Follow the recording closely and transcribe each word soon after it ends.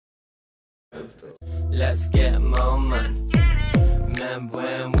Let's get more money. Remember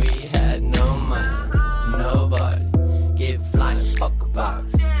when we had no money? Nobody gave a flying fuck about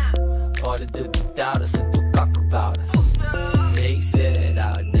us. All the dudes doubt us and forgot about us. They said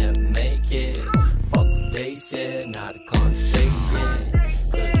I would never make it. Fuck what they said, not a conversation.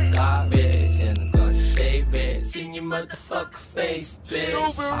 Cause I got rich and I'm gonna stay rich. In your motherfucking face, bitch.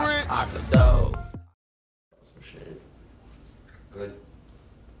 I could know. Some shit. Good.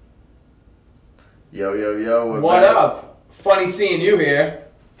 Yo, yo, yo, we're What back. up? Funny seeing you here.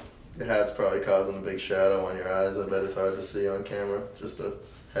 Your hat's probably causing a big shadow on your eyes. I bet it's hard to see on camera. Just a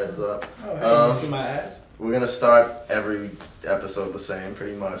heads up. Oh, hey, you see my ass? We're gonna start every episode the same,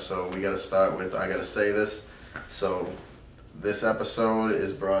 pretty much. So we gotta start with I gotta say this. So this episode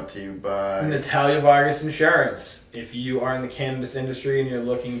is brought to you by Natalia Vargas Insurance. If you are in the cannabis industry and you're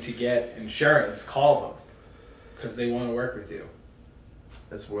looking to get insurance, call them because they want to work with you.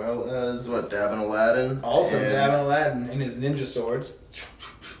 as well as what Davin Aladdin. Also, and, Davin Aladdin and his ninja swords.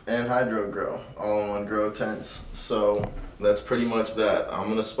 and Hydro Grow, all in one grow tents. So that's pretty much that. I'm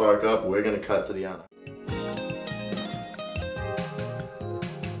gonna spark up. We're gonna cut to the end.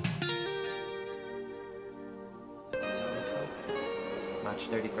 March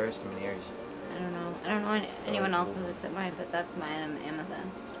 31st, how many years? I don't know anyone else's except mine, but that's mine. I'm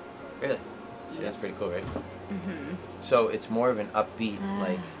amethyst. Really? See, that's pretty cool, right? Mm-hmm. So it's more of an upbeat,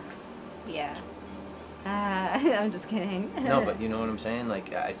 like... Yeah. I'm just kidding. No, but you know what I'm saying?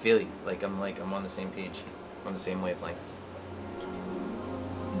 Like, I feel you. Like I'm on the same page, on the same wavelength.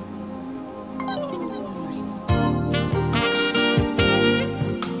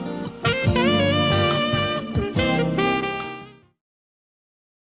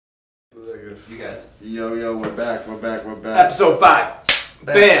 You guys. Yo, yo, we're back. Episode 5.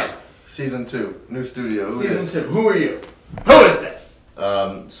 Bam. Season 2, new studio. Who Season is? 2. Who are you? Who is this?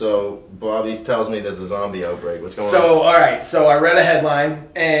 So Bobby tells me there's a zombie outbreak. What's going on? So, alright, so I read a headline,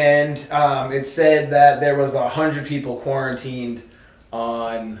 and it said that there was 100 people quarantined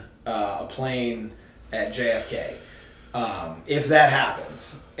on a plane at JFK. If that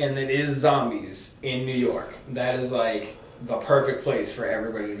happens, and it is zombies in New York, that is like the perfect place for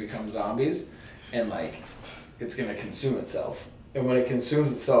everybody to become zombies, and like, it's gonna consume itself. And when it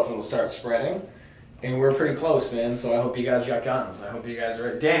consumes itself, it'll start spreading. And we're pretty close, man, so I hope you guys got guns. I hope you guys are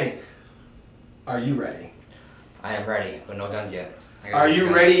ready. Danny, are you ready? I am ready, but no guns yet. Are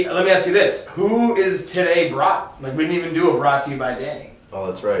you ready? Let me ask you this. Who is today brought? Like, we didn't even do a brought to you by Danny. Oh,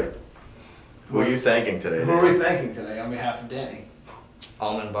 that's right. Who are you thanking today? Who are we thanking today on behalf of Danny?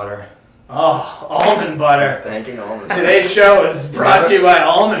 Almond butter. Oh, almond butter. Thanking almond. Today's show is brought to you by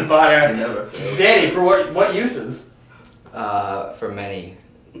almond You butter. never fail. Danny, for what uses? For many.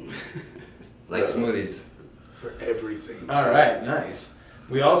 Like smoothies. For everything. All right, nice.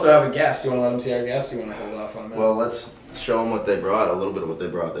 We also have a guest. You want to let them see our guest? You want to hold off on a minute? Well, let's show them what they brought. A little bit of what they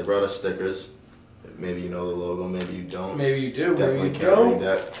brought. They brought us stickers. Maybe you know the logo. Maybe you don't. Maybe you do. Definitely Maybe you can't don't. read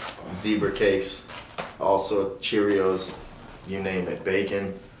that. Zebra cakes. Also Cheerios. You name it.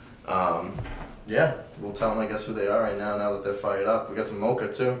 Bacon. Yeah, we'll tell them, I guess, who they are right now. Now that they're fired up, we got some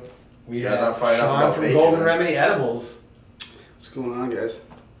mocha too. We You guys have aren't fired up Sean about from bacon, Golden man. Remedy Edibles. What's going on, guys?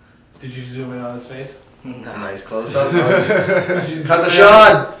 Did you zoom in on his face? Nice close up. Did you Cut the zoom in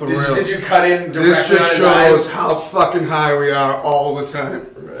on- shot. For Did, real. did you cut in directly This just on his shows eyes? how fucking high we are all the time.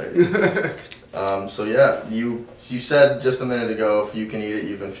 Right. So yeah, you said just a minute ago if you can eat it,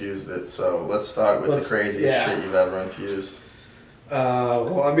 you've infused it. So let's start with the craziest yeah. shit you've ever infused.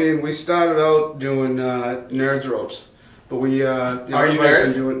 Well, I mean, we started out doing nerds ropes, but we you know, Are you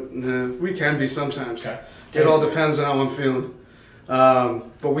everybody's nerds? been doing, we can be sometimes. Okay. It all depends on how I'm feeling.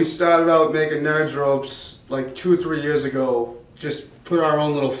 But we started out making nerds ropes like 2 or 3 years ago. Just put our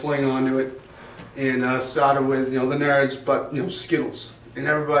own little fling onto it, and started with the nerds, but Skittles. And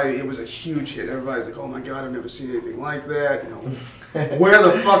everybody, it was a huge hit. Everybody's like, "Oh my god, I've never seen anything like that." Where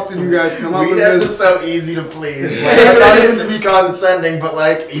the fuck did you guys come up Weed with Heads this? is so easy to please. Like, I'm not even to be condescending, but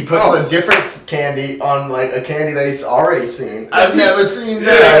like he puts a different candy on like a candy that he's already seen. I've never seen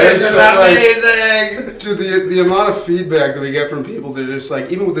that. It's just amazing. Dude, the amount of feedback that we get from people, they're just like,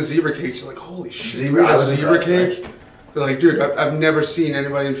 even with the zebra cakes, they're like, "Holy shit, Zebra- you made I a was zebra impressed, cake?" They're like, "Dude, I've never seen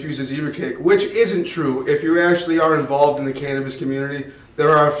anybody infuse a zebra cake," which isn't true. If you actually are involved in the cannabis community, there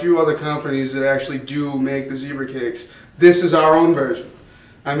are a few other companies that actually do make the zebra cakes. This is our own version.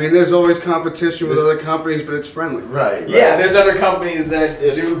 I mean, there's always competition with This- other companies, but it's friendly. Right. Yeah, there's other companies that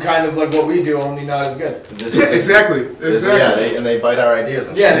If- do kind of like what we do, only not as good. This, Exactly. Yeah, they bite our ideas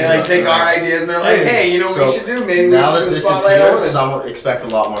and Yeah, shit. they like take our ideas and they're like, hey, you know what So, we should do? Maybe now we that should this is spotlight here, on women. some expect a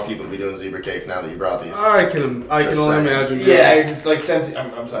lot more people to be doing zebra cakes now that you brought these. I can Just only saying. imagine. Yeah, it's just like since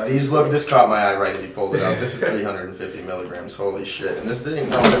I'm sorry. These look. This caught my eye right as he pulled it out. This is 350 milligrams. Holy shit! And this ain't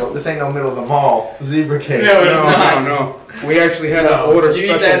no middle. This ain't no middle of the mall zebra cake. No, it's not. No. We actually had to No, order you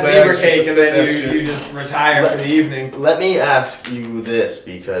special eat that bags zebra just to cake and fit then that you shit. just retire for the evening. Let me ask you this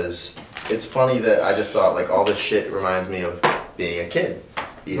because it's funny that I just thought like all this shit reminds me of being a kid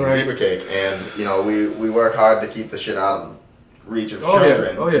eating Right. zebra cake, and you know we work hard to keep the shit out of reach of Oh, yeah.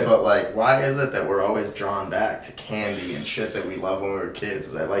 children. Oh, yeah. But like, why is it that we're always drawn back to candy and shit that we loved when we were kids?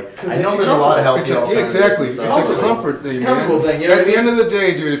 Is that like? 'Cause I it's know a there's a lot of comfort. healthy alternatives. Exactly. and It's stuff, a but, comfort thing, It's a comfortable man. thing, you know At what I the mean? end of the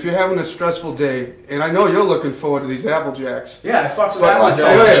day, dude, if you're having a stressful day, and I know you're looking forward to these Apple Jacks. Yeah, I fucks with But Apple I Jacks. saw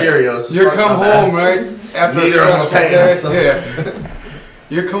Yeah. the Cheerios. You Fuck come my bad. home, right? After Neither a of them are stressful paying day. us, so- Yeah.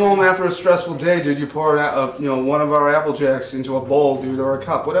 You come home after a stressful day, dude. You pour one of our Apple Jacks into a bowl, dude, or a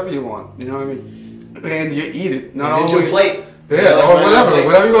cup, whatever you want. You know what I mean? And you eat it. Not Into only a plate. Yeah, like or one whatever, plate.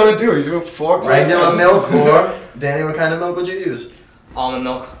 whatever you want to do. You do forks. Regular milk or Danny, what kind of milk would you use? Almond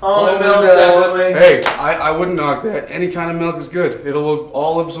milk. Almond milk, milk. definitely. Hey, I wouldn't knock that. Any kind of milk is good. It'll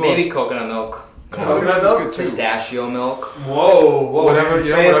all absorb. Maybe coconut milk. Coconut milk? is good too. Pistachio milk. Whoa, whoa. Whatever, man,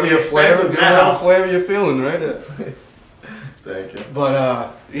 you know, whatever fancy, your flavor, expensive you know, whatever now. flavor you're feeling, right? Thank you.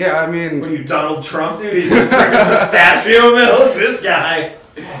 But yeah, I What mean, are you, Donald Trump, dude? He's drinking pistachio milk? This guy.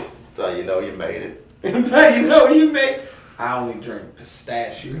 That's how you know you made it. That's how you know you make. I only drink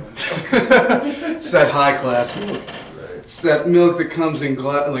pistachio milk. it's that high class milk. Right. It's that milk that comes in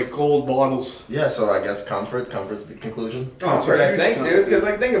like gold bottles. Yeah, so I guess comfort's the conclusion. Comfort, I think, dude. Because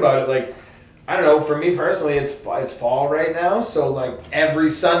like, think about it. Like, I don't know. For me personally, it's fall right now. So like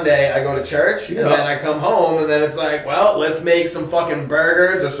every Sunday I go to church and Yeah. then I come home and then it's like, well, let's make some fucking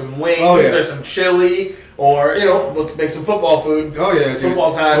burgers or some wings Oh, yeah. or some chili or let's make some football food. Oh yeah, It's dude.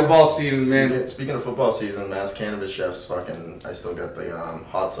 football time. Football season, man. Speaking of football season, Mass Cannabis Chefs I still got the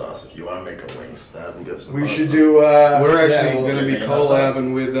hot sauce. If you want to make a wings, that will give some. We buzz. should do. We're actually we'll- going to be making hot sauce.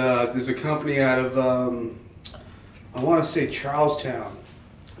 collabing with. There's a company out of I want to say Charlestown.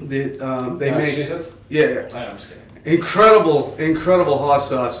 That they make. Massachusetts? Yeah, yeah. I'm just kidding. Incredible hot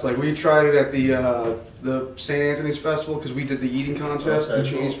sauce. Like we tried it at the St. Anthony's Festival because we did the eating contest, Okay, the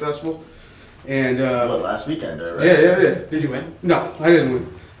Chinese cool. Festival, and What, last weekend, right? yeah. Did you win? No, I didn't win.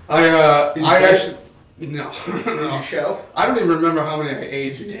 Did you I dance? actually no. Did you show? I don't even remember how many I Did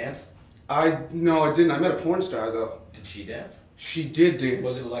ate. you dance? No, I didn't. I met a porn star though. Did she dance? She did dance.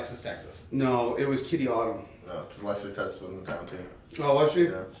 Was it Alexis, Texas? No, it was Kitty Autumn. No, because Leslie Test was in town too. Oh, was she?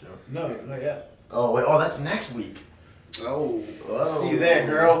 Yeah, sure. No, not yet. Oh wait, that's next week. Oh. Whoa. See you there,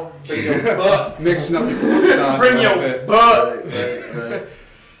 girl. Bring your butt. Mixing up the porn stars. Bring a your little bit. butt. Right.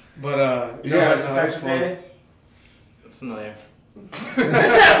 But You know yeah, what's no, Texas, it's fun. Danny? Familiar.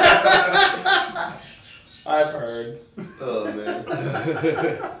 I've heard. Oh man.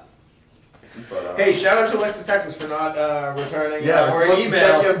 But, Hey, shout out to Alexis, Texas for not returning yeah, our look, email.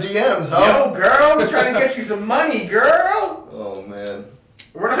 check your DMs, huh? Yo, girl, we're trying to get you some money, girl. Oh man.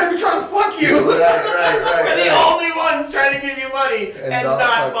 We're not even trying to fuck you. Right. We're the only ones trying to give you money and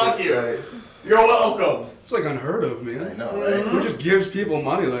not fuck you. Right. You're welcome. It's like unheard of, I man. know, right? Who just gives people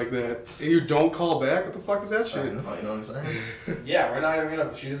money like that and you don't call back? What the fuck is that I shit? know, you know what I'm saying? Yeah, we're not even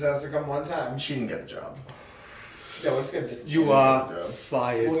gonna. She just has to come one time. She didn't get a job. Yeah, we're just gonna. You are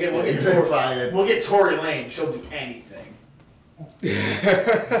fired. We'll get You're Tori. fired. We'll get Tori Lane. She'll do anything.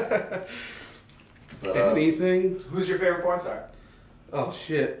 But, Anything? Who's your favorite porn star? Oh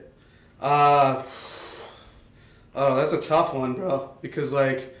shit. Oh, that's a tough one, bro. Because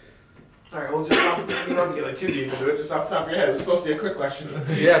like, All right, well, just you don't have to get like too deep into it. Just off the top of your head. It's supposed to be a quick question.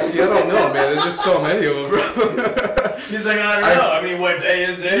 yeah, see, I don't know, man. There's just so many of them, bro. He's like, I don't know. I mean, what day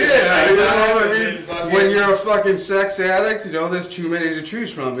is it? Yeah, you know, I Is mean, it fucking- when you're a fucking sex addict, you know, there's too many to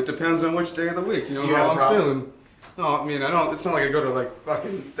choose from. It depends on which day of the week, you know, You have a how I'm problem? feeling. No, I mean, I don't, it's not like I go to like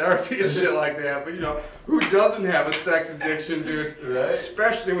fucking therapy and shit like that, but you know, who doesn't have a sex addiction, dude? Right.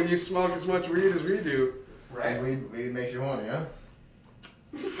 Especially when you smoke as much weed as we do. Right. Weed makes you horny, huh?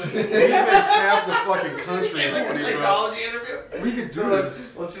 Weed makes half the fucking country Like a horny, bro. psychology interview. We could do So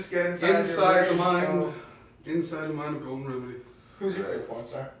this. let's just get inside. Inside your the brain. mind. So, Inside the mind of Golden Remedy. who's your favorite porn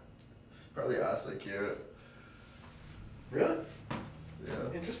star? Probably us, like you. Really? Yeah.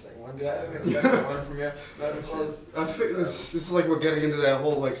 Interesting. One day I didn't expect one from you. That close. I think this is like we're getting into that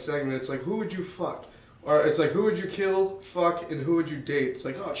whole like segment. It's like, who would you fuck? Or it's like, who would you kill, fuck, and who would you date? It's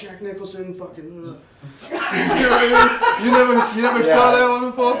like, oh, Jack Nicholson, fucking. You know what I mean? You never saw that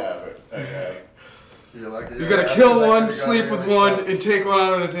one before? I have. You're lucky. You gotta kill one, sleep with one, and take one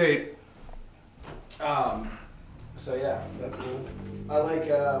out on a date. So yeah, that's cool. I like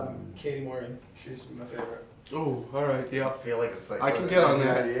Katie Morgan. She's my favorite. Oh, alright, yeah. I feel like it's like. I can get on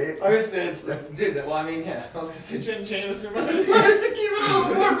that. 1998? I mean, it's dude. Well, I mean, yeah. I was gonna say Jen Jameson, but I decided to keep it a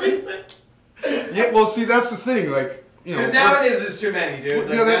little more recent. Yeah, well, see, that's the thing, like, you know. Because nowadays there's too many, dude.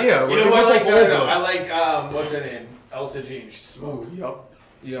 Yeah, yeah. You know what I like? Old No, though. I like what's her name? Elsa Jean. She's smoke. Yup.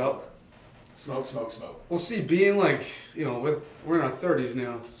 Smoke. Well, see, being like, you know, we're in our 30s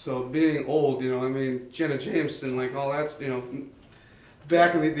now, so being old, you know, I mean, Jenna Jameson, like, all that's, you know,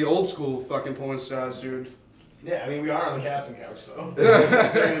 back in the old school fucking porn stars, dude. Yeah, I mean, we are on the casting couch, so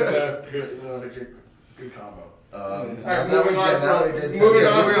it's a good combo. All Alright, moving on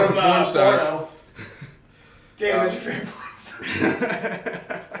from porn stars. porno. Gabe, what's your favorite porn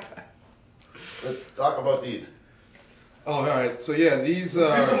star? Let's talk about these. Oh, alright, so yeah, these,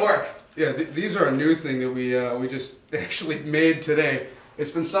 Let's do some work. yeah, these are a new thing that we just actually made today.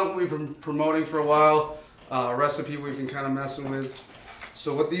 It's been something we've been promoting for a while, a recipe we've been kind of messing with.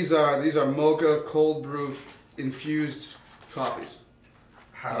 So what these are mocha cold brew infused coffees.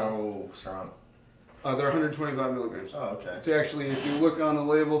 How strong? They're 125 milligrams. Oh, okay. It's actually, if you look on the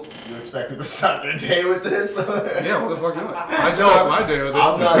label, You expect people to start their day with this? yeah, what the fuck not? I start my day with it.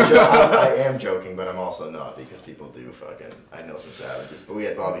 I'm not joking. I am joking, but I'm also not because people do fucking. I know some savages, but we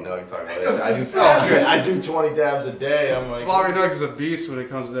had Bobby Nuggets talking about it. I do 20 dabs a day. I'm like. Bobby Nuggets is a beast when it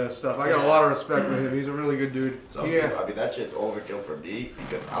comes to that stuff. I got a lot of respect for him. He's a really good dude. Some Yeah. people, I mean, that shit's overkill for me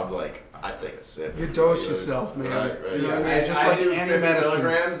because I'm like, I take a sip. You dose yourself, man. Right. You know what I mean? I Just like do any 50 medicine.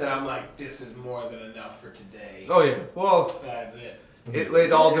 milligrams, and I'm like, this is more than enough for today. Oh yeah. Well, That's it.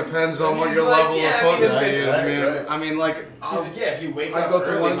 it all depends on what He's your like, level yeah, of I mean, potency if is, it's- man. right. I mean, like, He's I'll, like, yeah, if you wake I'd up go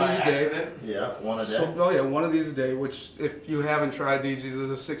through early one of by these a day. accident, Yeah, one a day. so, oh yeah, one of these a day. Which, if you haven't tried these, these are the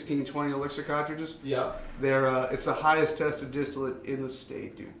 1620 elixir cartridges. yeah. They're it's the highest tested distillate in the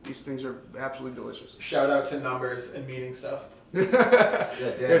state, dude. These things are absolutely delicious. Shout out to numbers and meeting stuff. Yeah,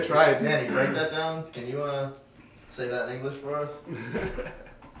 Yeah, try it. Danny, break that down. Can you say that in English for us?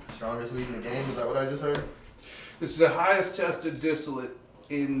 Strongest weed in the game. Is that what I just heard? This is the highest tested distillate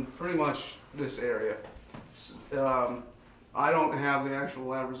in pretty much this area. It's, I don't have the actual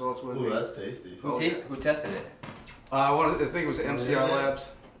lab results with Ooh, me. that's tasty. Oh, Who tested it? I think it was MCR Yeah. Labs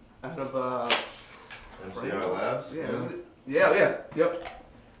out of MCR Labs. yeah, yep.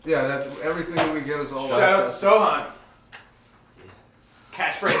 Yeah, that's everything that we get is all Shout out to lab Sohan.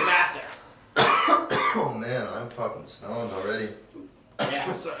 Catchphrase master. Oh man, I'm fucking stoned already.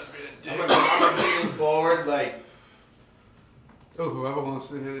 Yeah. I'm leaning forward, like, Oh, whoever wants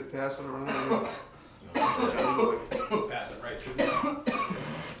to hit it, pass it around. pass it right through me.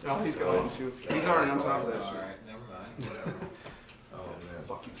 Oh, he's got one too. He's already on top of that shit. Alright, never mind. Whatever. Oh man.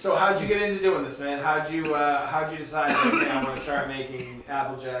 Fuck you. So how'd you get into doing this, man? How'd you decide that okay, I want to start making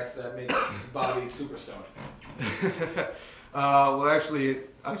Apple Jacks that make Bobby super stoned? Well, actually,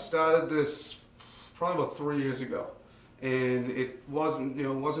 I started this probably about 3 years ago, and it wasn't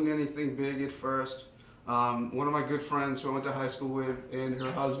anything big at first. One of my good friends who I went to high school with, and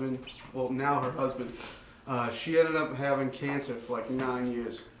her husband, well, now her husband, she ended up having cancer for like 9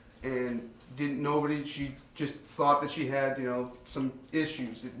 years, and she just thought that she had, some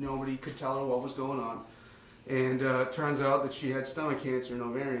issues that nobody could tell her what was going on. And it turns out that she had stomach cancer and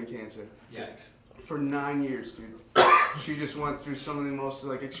ovarian cancer. Yikes. For 9 years, dude. She just went through some of the most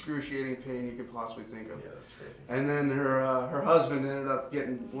like excruciating pain you could possibly think of. Yeah, that's crazy. And then her husband ended up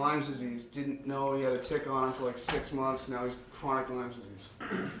getting Lyme's disease. Didn't know he had a tick on him for like 6 months. Now he's chronic Lyme's disease.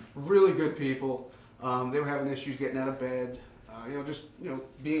 Really good people. They were having issues getting out of bed. Just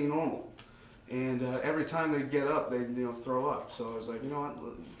being normal. And every time they'd get up, they'd throw up. So I was like, you know what?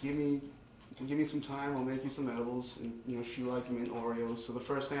 Give me some time. I'll make you some edibles. And she liked mint Oreos. So the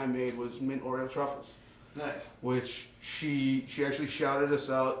first thing I made was mint Oreo truffles. Nice. Which she actually shouted us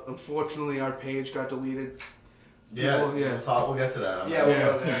out. Unfortunately, our page got deleted. Yeah, People- yeah. We'll get to that. Yeah, we'll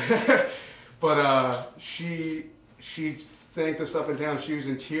go there. But she thanked us up and down. She was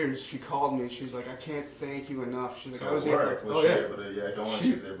in tears. She called me. She was like, I can't thank you enough. She's like, So I was it worked. able. Was Oh she yeah. able to? Yeah, go on. She-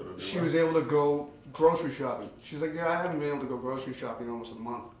 She was able to do. She what? was able to go grocery shopping. She's like, I haven't been able to go grocery shopping in almost a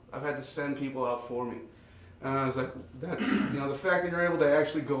month. I've had to send people out for me. And I was like, that's, the fact that you're able to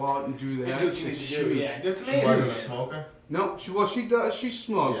actually go out and do that You do what you need is to do, huge. yeah. It's She amazing. wasn't a smoker. No, she does. She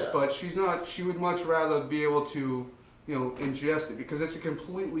smokes, Yeah. but she's not. She would much rather be able to ingest it, because it's a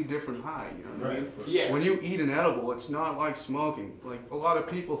completely different high. You know what I mean? Yeah. When you eat an edible, it's not like smoking. Like a lot of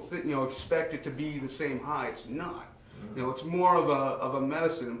people expect it to be the same high. It's not. It's more of a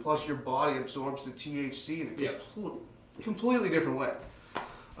medicine, and plus your body absorbs the THC in a completely different way.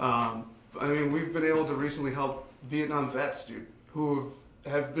 I mean, we've been able to recently help Vietnam vets, dude, who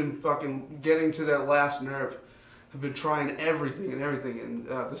have been fucking getting to that last nerve, have been trying everything, and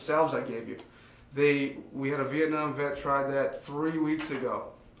the salves I gave you. We had a Vietnam vet try that 3 weeks ago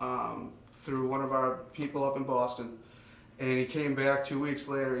through one of our people up in Boston, and he came back 2 weeks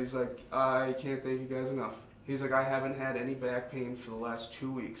later. He's like, I can't thank you guys enough. He's like, I haven't had any back pain for the last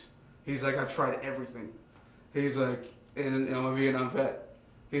 2 weeks. He's like, I've tried everything. He's like, and I'm a Vietnam vet.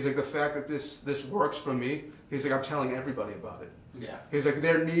 He's like, the fact that this works for me, he's like, I'm telling everybody about it. Yeah. He's like,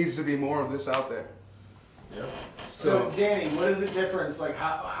 there needs to be more of this out there. Yep. So Danny, what is the difference? Like,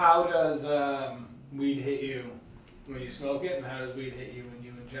 how does weed hit you when you smoke it, and how does weed hit you when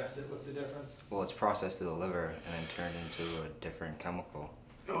you ingest it? What's the difference? Well, it's processed through the liver and then turned into a different chemical.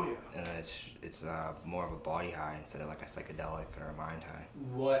 Oh yeah. And then it's more of a body high instead of like a psychedelic or a mind high.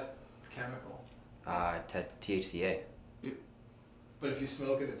 What chemical? THCA. But if you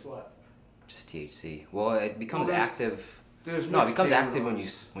smoke it, it's what? Just THC. Well, it becomes active. It becomes active when you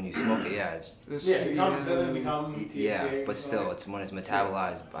smoke it. Yeah. Doesn't it become THCA? Yeah, but still, it's when it's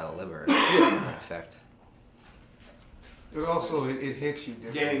metabolized by the liver. It's a different effect. But also, it hits you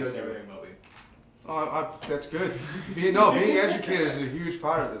differently. Danny knows everything about weed. Oh, that's good. Being educated is a huge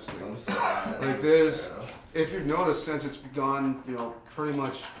part of this thing. I'm sorry. Like if you've noticed, since it's gone, pretty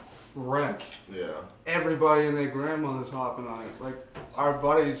much wreck. Yeah. Everybody and their grandmother's hopping on it. Like our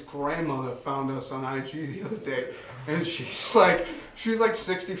buddy's grandmother found us on IG the other day, and she's like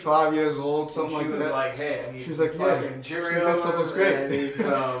 65 years old, something like that. She was like, hey, I need she's some like, fucking Cheerios. Something's great. I need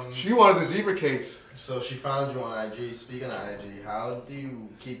some. She wanted the zebra cakes. So she found you on IG. Speaking of IG, how do you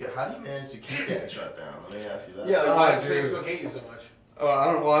manage to keep getting shut down? Let me ask you that. Yeah, like why does dude. Facebook hate you so much?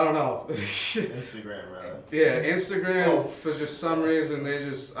 I don't know. Instagram, rather. Yeah, Instagram, for just some reason,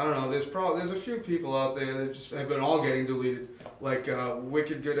 I don't know, there's a few people out there that just have been all getting deleted. Like,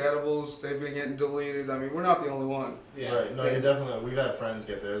 Wicked Good Edibles, they've been getting deleted. I mean, we're not the only one. Yeah. Right, no, you're definitely, we've had friends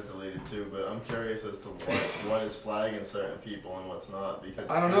get theirs deleted too, but I'm curious as to what is flagging certain people and what's not, because...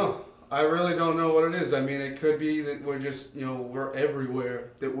 I don't know. I really don't know what it is. I mean, it could be that we're just, we're everywhere,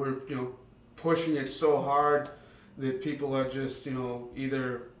 that we're, pushing it so hard that people are just,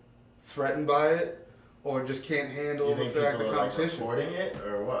 either threatened by it or just can't handle You the think fact people of are like competition. reporting it,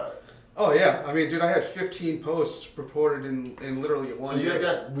 or what? Oh yeah, I mean, dude, I had 15 posts reported in literally one day.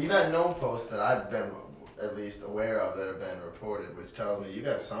 So we've had no posts that I've been at least aware of that have been reported, which tells me you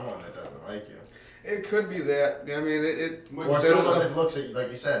got someone that doesn't like you. It could be that. I mean, Or someone that looks at you, like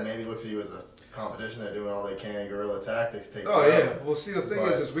you said, maybe looks at you as a competition. They're doing all they can, guerrilla tactics. Oh yeah. Well, see, the thing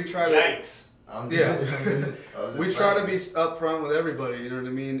is we try to. Yikes. We try to be upfront with everybody. You know what I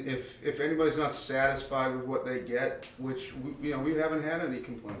mean? If anybody's not satisfied with what they get, which we haven't had any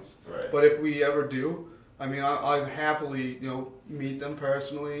complaints. Right. But if we ever do, I mean, I happily meet them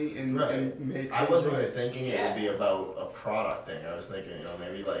personally and make. I wasn't even thinking it would be about a product thing. I was thinking,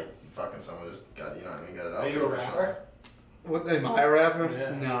 maybe like fucking someone just got got it out. Are you a rapper? What, am I a rapper?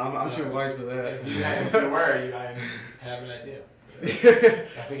 Yeah. No, I'm too white for that. If you were, I have an idea.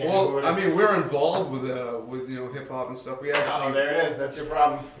 Well, I mean, we're involved with hip hop and stuff. We actually. Oh, there it is. That's your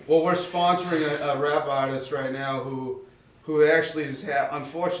problem. Well, we're sponsoring a rap artist right now who actually is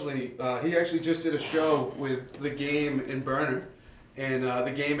unfortunately he actually just did a show with The Game in Burner, and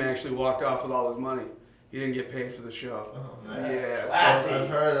The Game actually walked off with all his money. He didn't get paid for the show. Oh, man. Yeah. So I've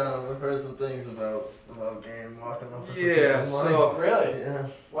heard some things about Game walking off with some Yeah. people's money. So Really? Yeah.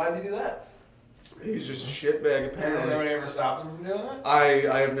 Why does he do that? he's just a shitbag Has apparently. anybody ever stopped him from doing that?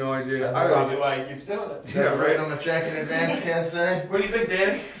 I have no idea. That's probably why he keeps doing it. Yeah, right. on the check in advance, can't say. What do you think,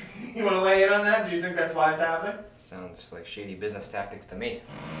 Danny? You want to weigh in on that? Do you think that's why it's happening? Sounds like shady business tactics to me.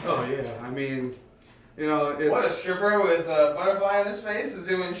 Oh yeah. I mean, it's What, a stripper with a butterfly on his face is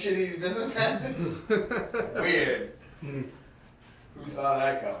doing shitty business tactics? Weird. Who saw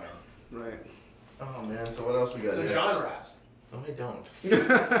that coming? right. Oh man, so what else we got So here? John raps. No, I don't.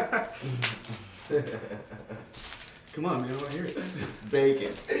 Come on, man, I want to hear it.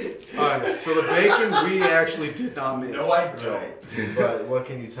 Bacon. All right, so the bacon we actually did not make. No, I don't. Right. But what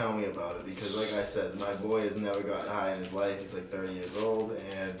can you tell me about it? Because like I said, my boy has never gotten high in his life. He's like 30 years old,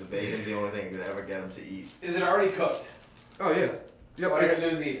 and the bacon's the only thing that could ever get him to eat. Is it already cooked? Oh yeah. So all I gotta do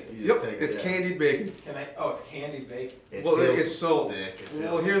is eat it. You Yep. just take it, It's yeah. candied bacon. Can I? Oh, it's candied bacon. It Well, feels it's so. thick. It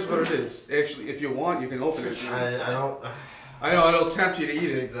Well, feels- here's what it is. Actually, if you want, you can open it. I don't. I know it'll tempt you to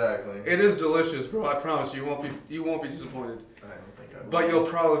eat it. Exactly. It is delicious, bro. I promise you won't be disappointed. I don't think I will. But you'll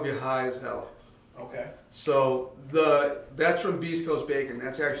probably be high as hell. Okay. So that's from Beast Coast Bacon.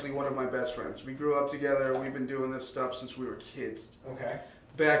 That's actually one of my best friends. We grew up together. We've been doing this stuff since we were kids. Okay.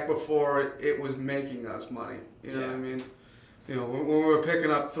 Back before it was making us money. You know Yeah. what I mean? You know, when we were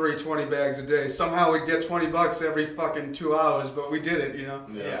picking up 20 bags a day, somehow we'd get $20 every fucking 2 hours, but we did it, you know?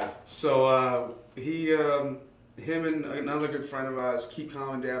 Yeah. So him and another good friend of ours, Keep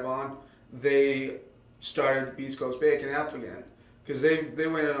Calm and Dab On, they started Beast Coast Bacon up again. Because they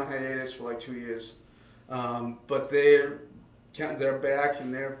went on a hiatus for like 2 years. But they're back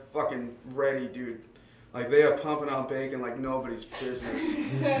and they're fucking ready, dude. Like they are pumping out bacon like nobody's business.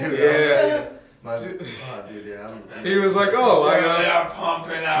 Yeah. Dude, yeah. He was like, oh, They are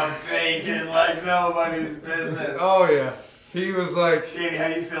pumping out bacon like nobody's business. Oh yeah. He was like, Katie, how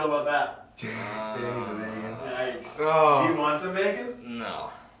do you feel about that? Danny's a vegan. Yikes. oh. Do you want some bacon?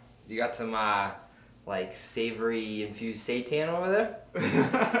 No. You got some like savory infused seitan over there? Is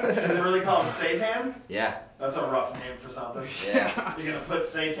it really called seitan? Yeah. That's a rough name for something. Yeah. You're gonna put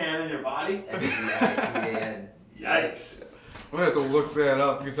seitan in your body? S-E-I-T-A-N. Yikes. I'm gonna have to look that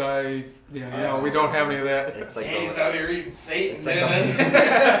up because we don't have any of that. It's like Danny's a, out here eating Satan, it's like man.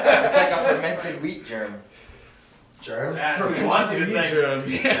 it's like a fermented wheat germ. Germ? That's what he wants you to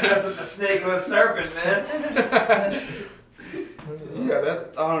think. That's what the snake was serpent, man. Yeah,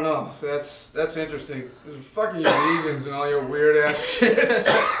 I don't know. That's interesting. There's fucking your vegans and all your weird ass shit.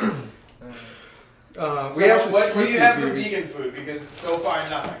 We actually what do you have for vegan. vegan food? Because so far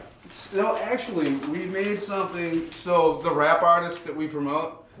nothing. No, actually, we made something. So the rap artist that we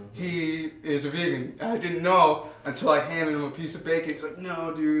promote, he is a vegan. I didn't know until I handed him a piece of bacon. He's like,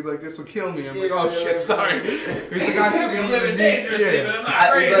 "No, dude, like this will kill me." I'm like, "Oh shit, sorry." He's like, "I haven't You're eaten living meat." dangerously, Yeah. but I'm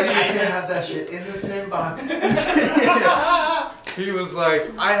not He's crazy. like, you can't have that shit in the same box. He was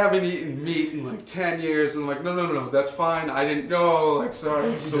like, "I haven't eaten meat in like 10 years." And I'm like, no, that's fine. I didn't know. Like,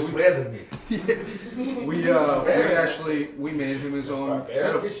 sorry. So just wear the meat. We made him his own.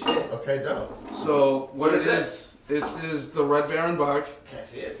 Barbaric as shit. Okay, dope. So what What is it is, this is the Red Baron bark. Can I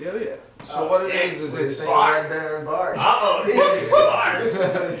see it? Yeah. So Oh, what it dang. is What do you it's say, bark. Red Baron bark? Uh-oh.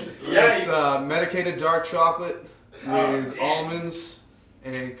 it's Yikes. medicated dark chocolate Oh, with damn. almonds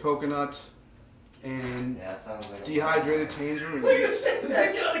and coconut and Yeah, that sounds like dehydrated Look at tangerines. this shit.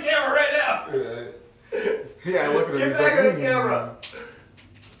 Get on the camera right now. Yeah, look at him. Get He's back like, on the camera.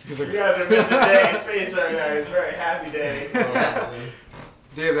 He's You like, guys are missing Danny's face right now. He's a very happy Danny.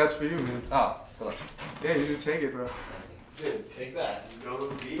 Dave, that's for you, man. Oh, cool. Yeah, you should take it, bro. Dude, take that. Go to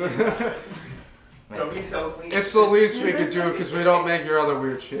the vegan. Go be so clean. It's the least we could do because we don't make your other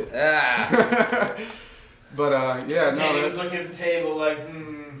weird shit. Ah. But yeah, Danny no, was looking at the table like,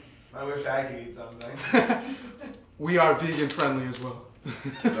 I wish I could eat something. we are vegan friendly as well.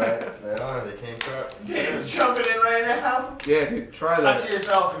 Right, they are. They came corrupt. Danny's jumping in right now. Yeah, dude, try Touch that.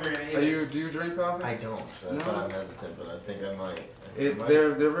 yourself if you're gonna eat it. Do you drink coffee? I don't. So that's No. why I'm hesitant, but I think I might.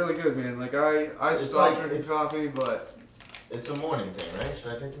 They're really good, man. Like I It's stopped like- drinking it's- coffee, but It's a morning thing, right?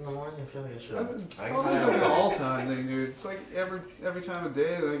 Should I drink in the morning? I feel like I should. it's probably like an all-time thing, dude. It's like every time of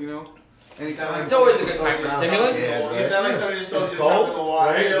day, like anytime. It's always a good time for Sounds stimulants. Yeah, You sound like somebody just told Is you it to jump cold? in the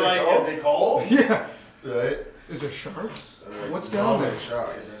water. Right? You're Is it like, cold? is it cold? Yeah. Right? Is there sharks? Alright. What's It's down always there? Because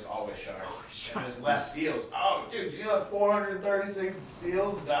sharks. there's always sharks. And there's less seals. Oh, dude, do you know that 436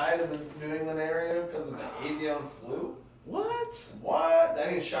 seals died in the New England area because of the avian flu? What? What? That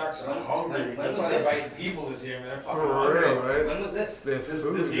means sharks are hungry. when That's was why they're this? biting people this year, man. They're fucking For hungry. real, right? When was this? Their This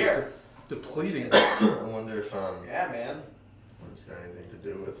food is year. depleting. I wonder if Yeah, man. it's got anything to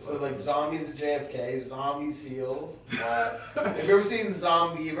do with. So like zombies at JFK, zombie seals. Have you ever seen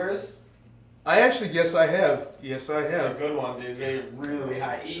Zombievers? I actually guess I have. Yes, I It's a have. good one, dude. They're really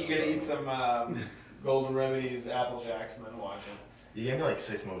high. You're gonna eat some Golden Remedies Apple Jacks and then watch it. You gave me like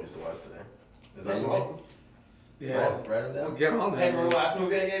 6 movies to watch today. Is that You're movie? welcome. Yeah. Write them Well, down. get on Hey, that. remember the Man. last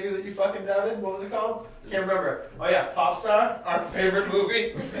movie I gave you that you fucking doubted? What was it called? Can't remember. Oh yeah, Popstar, our favorite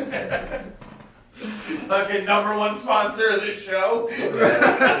movie. Okay, #1 sponsor of this show Pretty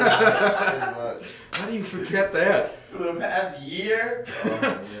much. How do you forget that? for the past year.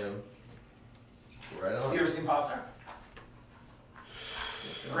 Oh, yeah. Right You on. ever seen Popstar?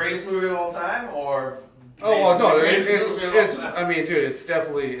 Greatest movie of all time, or? Oh well, no, basically greatest movie of all it's. time? I mean, dude, it's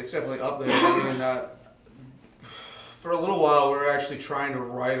definitely up there. I mean, for a little while, we were actually trying to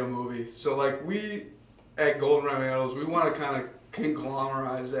write a movie. So like we at Golden Remedy Idols, we want to kind of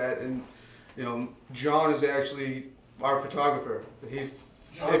conglomerize that, and John is actually our photographer.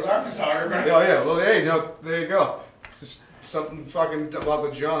 John's our photographer. Oh yeah, well hey, there you go. Just something fucking about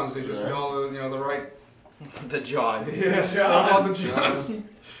the Johns. They just Right. know the right The Johns. Yeah, shout out the Johns.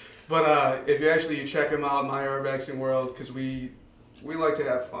 But if you check him out, My Urbexing World, because we like to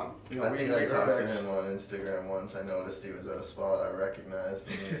have fun. You know, I we think I talked to urbex. him on Instagram once. I noticed he was at a spot I recognized,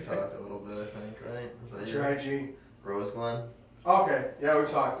 and we talked a little bit. I think, right? Is that What's you? your IG? Rose Glen. Okay, yeah, we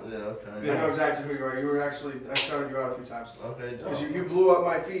talked. Yeah. Okay. I know exactly who you are. You were actually, I shouted you out a few times. Okay. Because you blew up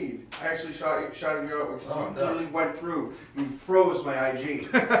my feed. I actually shouted you out because Oh, you no. literally went through. You froze my IG.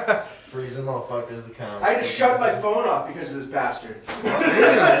 Freezing motherfuckers' account. I just shut my phone off because of this bastard.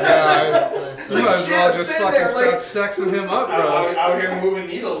 Yeah, you might as well shit, just sit fucking there, start sexing him up, Out here moving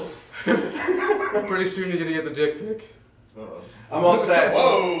needles. bro. Pretty soon you're gonna get the dick pic. Uh-oh. I'm all set.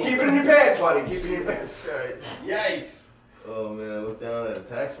 Whoa. Keep it in your pants, buddy. Keep it in your pants. That's right. Yikes. Oh man, I looked down at the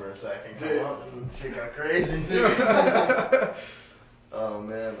text for a second, come up, and shit got crazy. Oh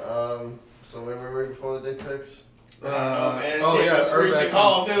man, so where were we before the dick pics? Screeching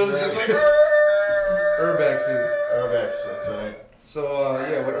call too. It was just like. Urbexing. Urbex, that's right. So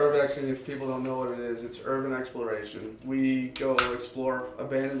with urbexing, if people don't know what it is, it's urban exploration. We go explore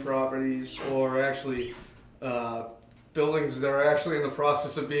abandoned properties or actually buildings that are actually in the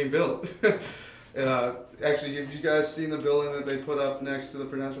process of being built. Actually, have you guys seen the building that they put up next to the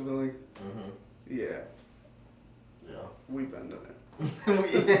Prudential building? Mm-hmm. Yeah, Yeah. we've been there.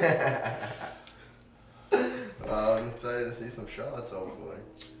 Yeah. I'm excited to see some shots, hopefully.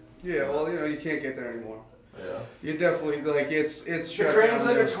 Yeah, well, you can't get there anymore. Yeah. You definitely it's The shut crane's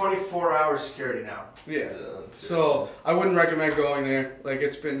down under there. 24-hour security now. Yeah. That's So I wouldn't recommend going there. Like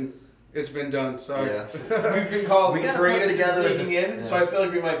it's been done. Sorry. Yeah. We've been called We gotta greatest put together at sneaking in, this- so I feel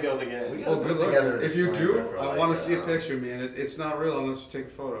like we might be able to get in. We Well, gotta good put luck. together a If you disclaimer do, for, I like, want to see a picture, man. It's not real unless you take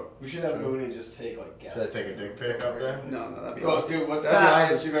a photo. We should have Mooney just take like Should I guesses. take a dick pic up there? No, that'd be Well, dude, what's the That'd be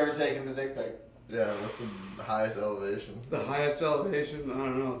highest awesome. you've ever taken a dick pic? Yeah, what's the highest elevation? The highest elevation, I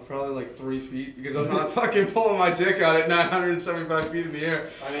don't know, probably like 3 feet because I'm not fucking pulling my dick out at 975 feet in the air.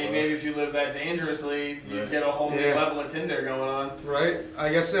 I mean, maybe if you live that dangerously, you Right. get a whole new Yeah. level of Tinder going on. Right?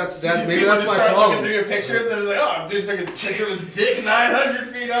 I guess that's People maybe that's just my start looking problem. through your pictures, and it's like, oh, dude took a picture of his dick 900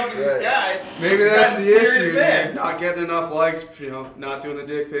 feet up in the Right. sky. Maybe This that's guy's the a serious issue. man. Not getting enough likes, not doing the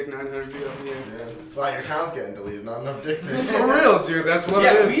dick pic 900 feet up in the air. Yeah. That's why your account's getting deleted, not enough dick pics. For real, dude, that's what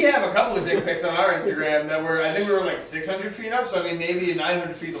Yeah, it we is. have a couple of dick pics on our Instagram that were, I think we were like 600 feet up, so I mean, maybe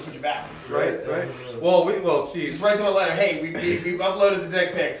 900 feet will put you back. Right. Yeah. Well, see, Just write them a letter. Hey, we've uploaded the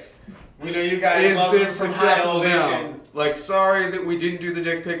dick pics. We know you guys love them it's from high acceptable now. elevation. Like, sorry that we didn't do the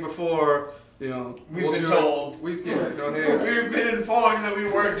dick pic before. We've we'll been do told. It. Hey. We've been informed that we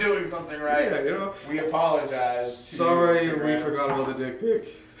weren't doing something right. Yeah, We apologize. to Sorry, we Instagram. forgot about the dick pic.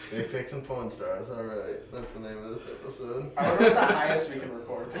 Dick pics and porn stars, alright. That's the name of this episode. I wonder what the highest we can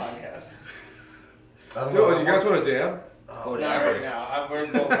record podcast. I don't know. Yo, you guys want to dab? Oh, go to Not right Everest. now. We're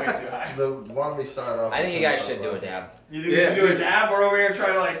both way too high. The one we started off I think with you guys was should do a about- dab. You think Yeah, we should do a dude. dab? We're over here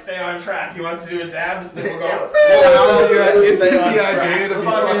trying to like stay on track. He wants to do a dab, so then we'll go. Isn't Stay the on track. idea to be Fucking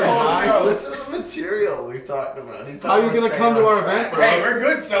fucking high? no, this is the material we've talked about. He's How you talking gonna stay come to on our track. event, bro? Hey, we're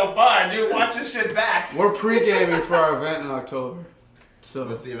good so far, dude. Watch this shit back. We're pre-gaming for our event in October. So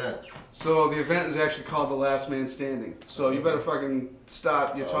What's the event? the event is actually called The Last Man Standing. So you better fucking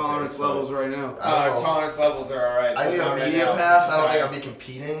stop your Okay, tolerance so- levels right now. I don't know. Tolerance levels are alright. I need but a not right media now. pass. I don't Sorry. think I'll be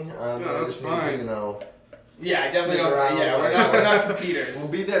competing. I that's just need fine. to, you know. Yeah, I definitely Sneak don't. around, Yeah, like- we're not competitors. We'll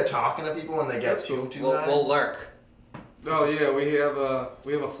be there talking to people when they get That's cool. too We'll, high. we'll lurk. Oh yeah, we have a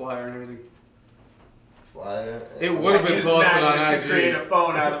flyer and everything. Flyer. It would have been Use posted on magic to create IG. a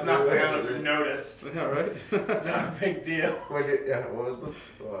phone out of nothing. I don't know if you noticed. Yeah, right? Not a big deal. Like yeah, what was the?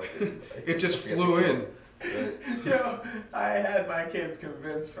 Oh, It just flew in. Right. Yo, I had my kids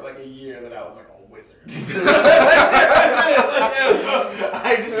convinced for like a year that I was like a wizard.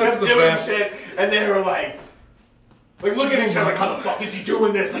 I just That's kept the doing best. shit, and they were like looking at each other like, how the fuck is he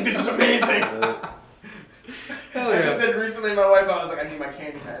doing this? Like, this is amazing. Hell I just yeah. said recently, my wife, I was like, I need my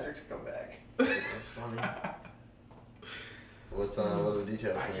candy magic to come back. That's funny. What are the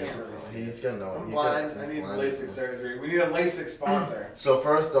details? I can't really see He's got no. I'm he blind. got- I need blind. LASIK surgery. We need a LASIK sponsor. So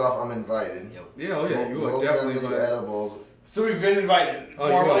first off, I'm invited. Yeah, oh yeah, you We'll are get definitely into the invited. edibles. So we've been invited. Oh,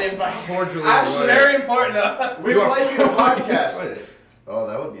 you Formally are invited. cordially That's invited. very important to us. We would like you to podcast. Invited. Oh,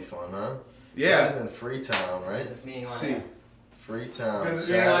 that would be fun, huh? Yeah. This is in Freetown, right? Business meeting on See. air. Freetown. Business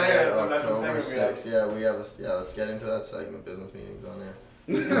meeting on air, Saturday, so that's the October segment we 6th. Yeah, we have a. Yeah, let's get into that segment. Business meetings on there.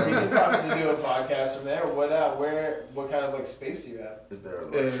 We could possibly do a podcast from there. What kind of like space do you have? Is there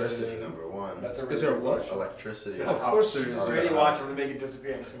electricity? Number one. That's a Is there a really what? Electricity. Of course there is. Oh, Ready, yeah. watch them to make it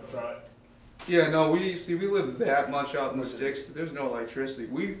disappear and throw it. Yeah, no, we live that much out in the sticks. There's no electricity.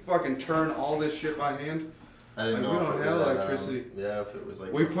 We fucking turn all this shit by hand. I didn't Like, know we if don't it have was at, electricity. yeah, if it was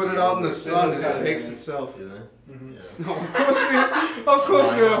like. We a put it field out in the or sun and something. it bakes itself. Do they? Mm-hmm. Yeah. No, of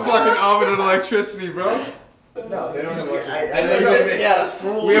course we have a fucking oven and electricity, bro. No, they don't have electricity. I They live near me. yeah, that's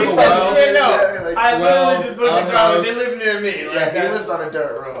fool. We have He a says- well. Yeah, no. like, I well, literally just looked at outhouse. John. They live near me. Like, yeah, he that's- lives on a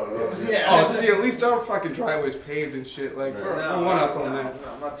dirt road. Yeah. Oh, see, at least our fucking driveway's paved and shit. Like, we're one up on that.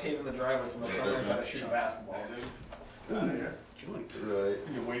 No, I'm not paving the driveway to my son learns how to shoot a basketball, dude. Out of here. Joint. Right.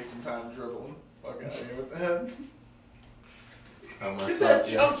 You're wasting time dribbling. Fuck out of here with that. Oh, my Get son, that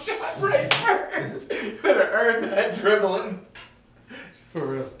yeah. jump shot right first. You better earn that dribbling. For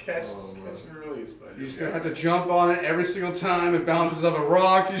real. Catch, Oh, man. catch and release, buddy. You're just gonna have to jump on it every single time it bounces off a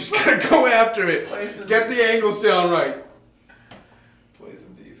rock. You just gotta go after it. Get the angles down right. Play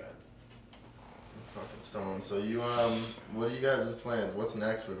some defense. Fucking stone. So you what are you guys' plans? What's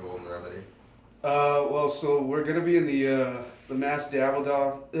next for Golden Remedy? Well, so we're gonna be in the Mass Dabber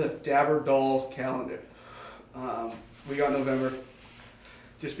Doll calendar. We got November,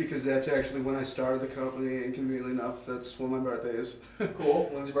 just because that's actually when I started the company, and conveniently enough, that's when my birthday is. Cool.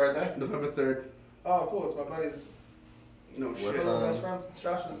 When's your birthday? November 3rd. Oh, cool. It's my buddy's No What's shit. up? best friend's. It's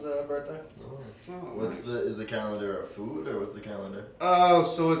Josh's birthday. Oh, What's nice. is the calendar a food or what's the calendar? Oh,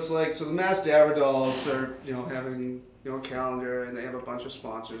 so it's like, so the Mass Dabber Dolls are, having, a calendar, and they have a bunch of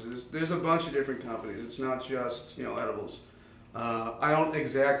sponsors. There's a bunch of different companies. It's not just, edibles. I don't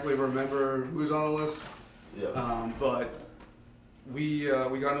exactly remember who's on the list, Yeah. but we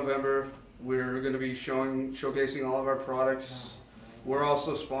got November. We're going to be showcasing all of our products. We're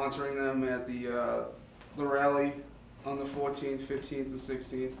also sponsoring them at the rally on the 14th, 15th, and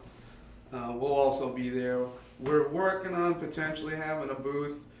 16th. We'll also be there. We're working on potentially having a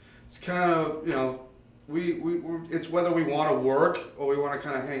booth. It's kind of, it's whether we want to work or we want to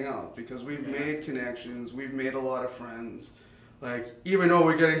kind of hang out, because we've made connections, we've made a lot of friends. Like, even though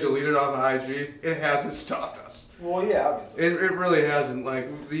we're getting deleted off of IG, it hasn't stopped us. Well, yeah, obviously. It really hasn't.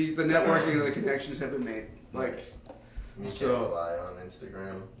 Like, the networking and the connections have been made. Like, You can't so- rely on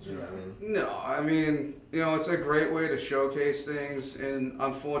Instagram. You know what I mean? no, I mean, it's a great way to showcase things, and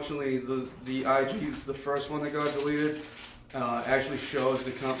unfortunately, the IG, the first one that got deleted, actually shows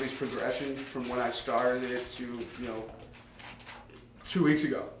the company's progression from when I started it to, 2 weeks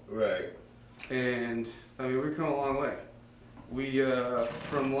ago. Right. And, I mean, we've come a long way. We,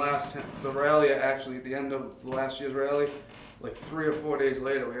 from the rally, actually, at the end of last year's rally, like 3 or 4 days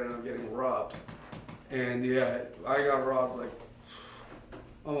later, we ended up getting robbed. And yeah, I got robbed like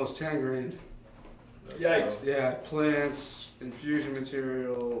almost 10 grand. Yikes. Yeah, plants, infusion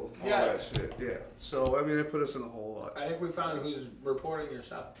material, all that Yikes. shit. Yeah. So I mean, it put us in a whole lot. I think we found who's reporting your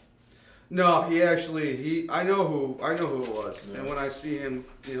stuff. No, I know who it was, and when I see him,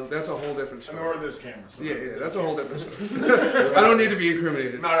 that's a whole different I mean, story. or there's cameras. So Yeah, that's a whole different story. I don't need to be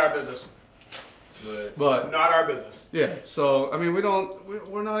incriminated. Not our business. But Not our business. yeah, so I mean, we're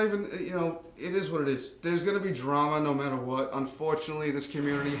not even, it is what it is. There's gonna be drama no matter what. Unfortunately, this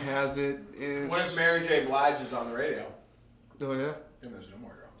community has it. What if Mary J. Blige is on the radio? Oh yeah. Then there's no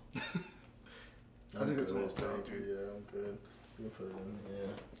more drama. I think that's good. all it's down to. Yeah, I'm good. You can put it in.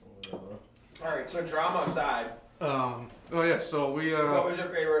 Yeah. Whatever. All right. So drama aside, Oh yeah, so we what was your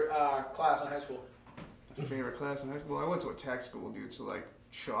favorite class in high school? favorite class in high school. I went to a tech school, dude. So like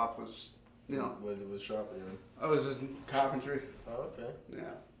shop was, What was shop again? I was just in carpentry. Oh, okay. Yeah.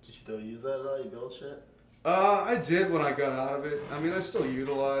 Do you still use that at all? You build shit? I did when I got out of it. I mean, I still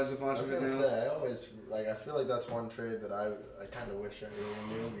utilize a I bunch was of it gonna now. say, I always, I feel like that's one trade that I kind of wish I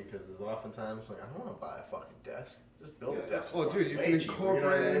really knew, because there's oftentimes, I don't want to buy a fucking desk. Just build a desk. Oh, dude, you can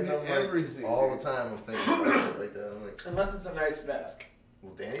incorporate it into everything. All dude. the time I'm thinking about shit like that. I'm like, Unless it's a nice desk.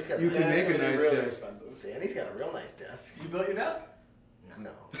 well, Danny's got You a can nice make a It's nice really desk. expensive. Danny's got a real nice desk. You built your desk?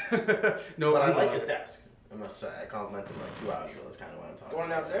 No. No, But I I'm like not. his desk. I must say, I complimented him like 2 hours ago. That's kind of what I'm talking The one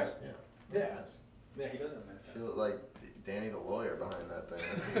about. downstairs? Yeah. Yeah. Yeah, he does have a nice I desk. feel like Danny the lawyer behind that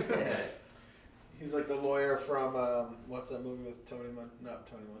thing. Yeah. He's like the lawyer from what's that movie with not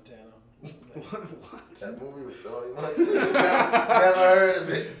Tony Montana? What's his name? What? That movie with Tony Montana. Never heard of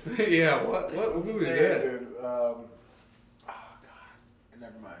it. Yeah, what What's movie his is name, that? dude? Oh God,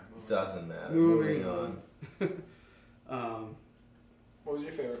 never mind. Doesn't matter. Moving Moving on. What was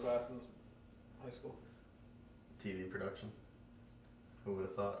your favorite class in high school? TV production. Who would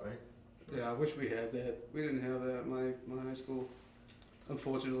have thought, right? Yeah, I wish we had that. We didn't have that at my high school,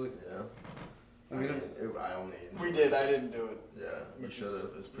 unfortunately. Yeah. I mean, I only. We did. I didn't do it. Yeah, you Which should is-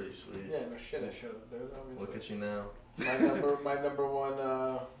 have. It's pretty sweet. Yeah, no shit. I should have. Dude, obviously. Look at you now. My number one.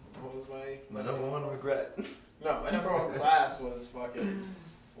 What was my? My number one regret. No, my number one class was fucking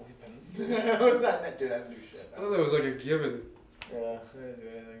sleeping. What was that? Dude, I didn't do shit. I thought that was like a given. Yeah, I didn't do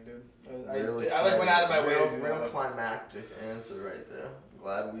anything, dude. I like went out of my way to do Real that. climactic answer right there.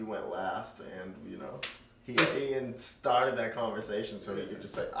 Glad we went last, and you know, Ian started that conversation so he could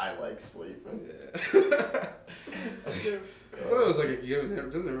just say, "I like sleeping." Yeah. I thought it was like a given.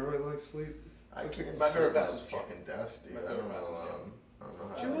 Doesn't everybody like sleep? I can't My sit favorite at pass this was fucking desk, dude. My I favorite don't pass was know. I don't know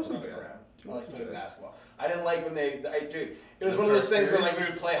how. She I wasn't like bad. that. I like playing basketball. I didn't like when dude, it was one of those things where like we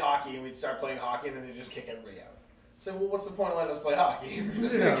would play hockey and we'd start playing hockey and then they'd just kick everybody out. So well, what's the point of letting us play hockey? You're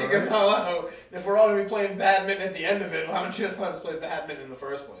just gonna kick us all out. If we're all gonna be playing badminton at the end of it, why don't you just let us play badminton in the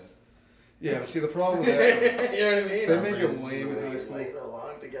first place? Yeah, but see the problem with that. You know what I mean? They make it lame in high Waiting school. like so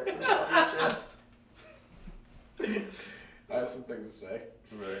long to get this off your chest. I have some things to say.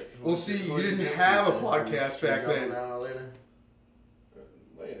 Right. Well, see, you didn't have a podcast back then. Later.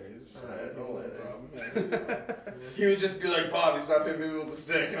 Later, he's fine. Alright, No later. problem. Yeah, he's fine. He would just be like, Bobby, stop hitting me with the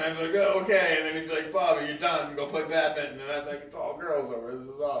stick. And I'd be like, oh, okay. And then he'd be like, Bobby, you're done. Go play badminton. And I'd be like, it's all girls over. This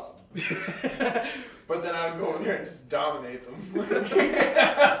is awesome. But then I would go over there and just dominate them.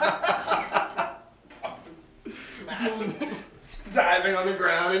 Smash them. Diving on the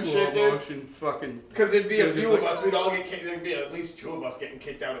ground and Slow shit, dude. motion, fucking. Because there'd be a Just few like- of us, we'd all get kicked. There'd be at least 2 of us getting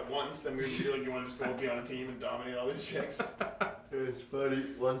kicked out at once, and we'd be like, "You want to just go be on a team and dominate all these chicks?" It's funny.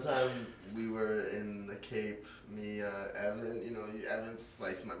 One time we were in the Cape, me, Evan, you know, Evan's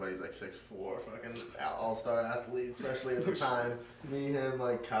like, my buddy's like 6'4", fucking all-star athlete, especially at the time. Me, him,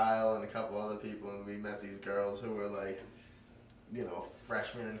 like Kyle, and a couple other people, and we met these girls who were like, you know,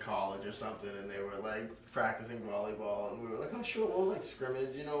 freshmen in college or something, and they were like practicing volleyball, and we were like, oh sure, we'll like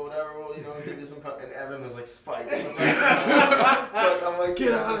scrimmage, you know, whatever, we'll, you know, give you some, and Evan was like spiked. I'm like,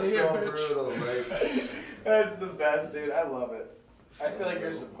 Get out of this is here, so bitch. brutal, like. That's the best, dude. I love it. I feel like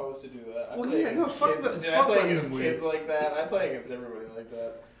you're supposed to do that. I Well, play yeah, no, against fuck kids. the- Dude, I fuck play letting against them win. kids like that. I play against everybody like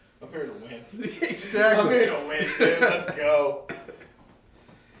that. I'm here to win. Exactly. I'm here to win, dude. Let's go.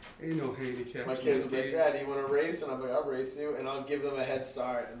 Ain't no handicaps. My in kids this get, game. Dad, do you want to race? And I'm like, I'll race you, and I'll give them a head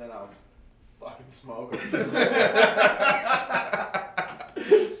start, and then I'll fucking smoke them.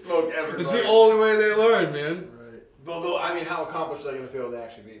 Smoke everybody. It's the only way they learn, man. Right. Although, I mean, how accomplished are they going to feel when they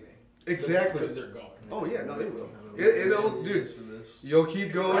actually beat me? Exactly. Because they're going. Oh yeah, no, they will. I don't It'll, know dude. for this. You'll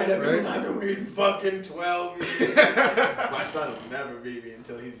keep going, Right, right? I've been reading fucking 12 years. My son will never beat me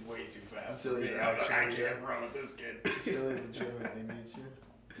until he's way too fast. Until for he's me. out I of can't run with this kid. Still legitimately beats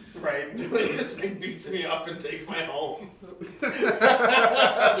you. Right, until he just beats me up and takes my home.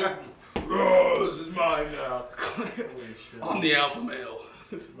 Oh, this is mine now. Holy shit. I'm the alpha male.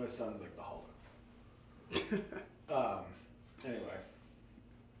 My son's like the Hulk. Anyway.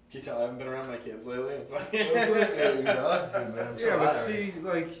 Can you tell I haven't been around my kids lately? I'm fucking- There you go. Man, I'm so Yeah, but flattered. see,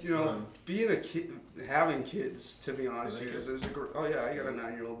 like, you know, being a kid, having kids, to be honest You with like you, is a great. Oh yeah, I got a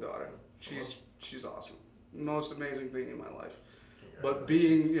 9-year-old daughter. She's awesome. Most amazing thing in my life. But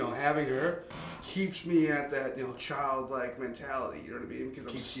being, you know, having her keeps me at that, you know, childlike mentality. You know what I mean? Because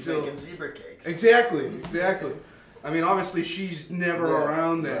I'm Keeps you still making zebra cakes. exactly. I mean, obviously, she's never Yeah,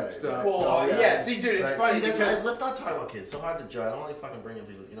 around that right, stuff. Well, Oh, yeah. yeah, see, dude, it's Right. funny See, that's because... why- let's not talk about kids. So hard to judge. I don't like fucking bringing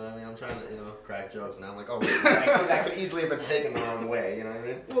people. You know what I mean? I'm trying to, you know, crack jokes, and I'm like, oh, wait, that could easily have been taken the wrong way. You know what I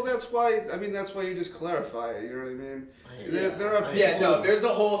mean? Well, that's why. I mean, that's why you just clarify it. You know what I mean? There are people. Yeah, no, there's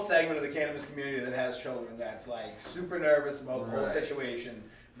a whole segment of the cannabis community that has children that's like super nervous about the whole Right. situation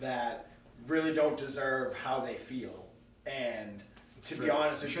that really don't deserve how they feel. And to be True.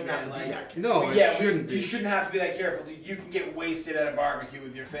 honest You with you, shouldn't have man, to be like, that kid. No, well, it shouldn't be. You shouldn't have to be that careful. You can get wasted at a barbecue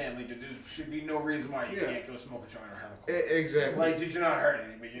with your family. Dude. There should be no reason why you Yeah. can't go smoke a joint or have a cold. Exactly. Like, dude, you're not hurting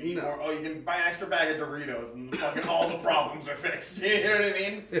anybody. You can eat No. more. Oh, you can buy an extra bag of Doritos, and fucking all the problems are fixed. You know what I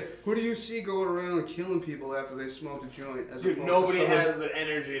mean? Yeah, who do you see going around killing people after they smoked a joint? As Dude, opposed nobody to someone- has the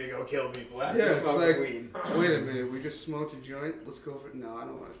energy to go kill people after Yeah, it's smoking like, weed. wait a minute, we just smoked a joint. Let's go for it. No, I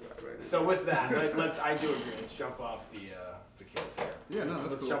don't want to do that right now. So with that, I do agree. Let's jump off the kids here. Yeah, no, that's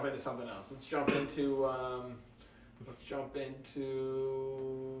Let's cool. jump into something else. Let's jump into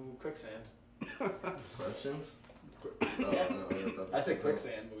quicksand. Questions? I said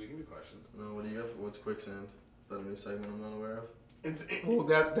quicksand, but we can do questions. No, what do you got? What's quicksand? Is that a new segment I'm not aware of? Well,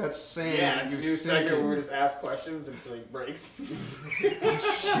 that's sand. Yeah, that it's a you new sink segment in. where we just ask questions until he breaks. Shit.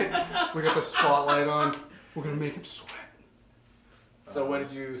 We got the spotlight on. We're gonna make him sweat. So when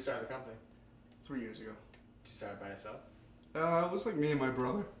did you start the company? 3 years ago. Did you start it by yourself? It was like me and my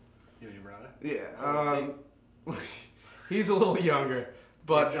brother. You and your brother? Yeah. He's a little younger,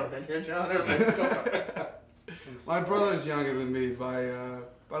 but jump in here, John. Or let's go. my brother's younger than me by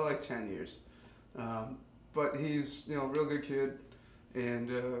like 10 years. But he's, you know, a real good kid,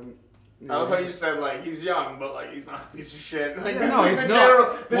 and I love how you said, like, he's young, but, like, he's not a piece of shit. Like, No, he's the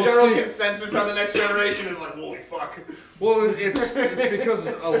not. The Well, general see- consensus on the next generation is like, holy fuck. Well, it's because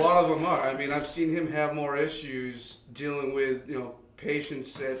a lot of them are. I mean, I've seen him have more issues dealing with,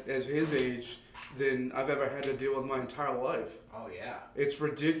 patients as his age than I've ever had to deal with my entire life. Oh, yeah. It's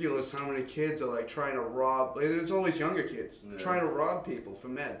ridiculous how many kids are like trying to rob. It's always younger kids trying to rob people for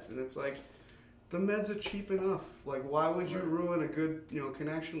meds, and it's like the meds are cheap enough. Like, why would you ruin a good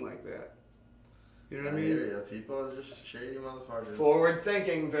connection like that? You know what I mean? Yeah, people are just shady motherfuckers. Forward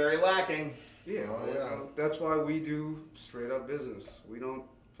thinking, very lacking. Yeah, Oh, yeah. that's why we do straight up business. We don't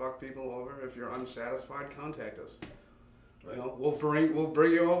fuck people over. If you're unsatisfied, contact us. Right. We'll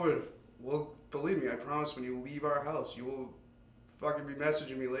bring you over. Believe me, I promise. When you leave our house, you will fucking be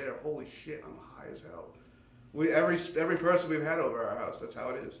messaging me later. Holy shit, I'm high as hell. Every person we've had over our house, that's how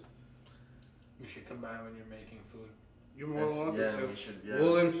it is. You should come by when you're making food. You're more than welcome Yeah, to. we should. Yeah.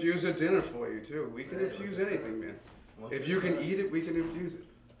 We'll infuse a dinner for you too. We can Yeah, infuse look at anything, man. Look If at you can that. eat it, we can infuse it.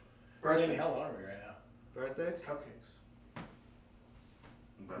 We're getting hell hungry right now. Birthday? Cupcakes.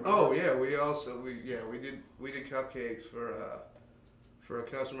 Oh yeah, we did cupcakes for a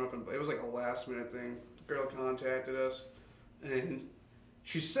customer up in. It was like a last minute thing. The girl contacted us, and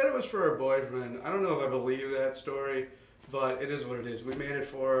she said it was for her boyfriend. I don't know if I believe that story, but it is what it is. We made it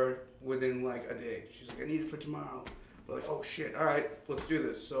for her within like a day. She's like, I need it for tomorrow. We're like, oh shit, all right, let's do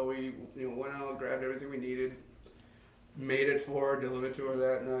this. So we went out, grabbed everything we needed, made it for her, delivered to her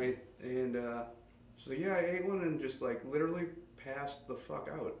that night, and she's like, yeah, I ate one and just like literally passed the fuck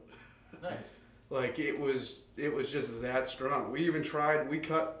out. Nice. Like it was just that strong. We even tried. We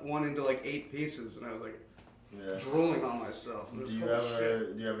cut one into like 8 pieces, and I was like drooling on myself. It was Do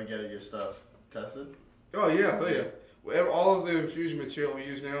you ever get your stuff tested? Oh yeah, oh yeah. All of the infusion material we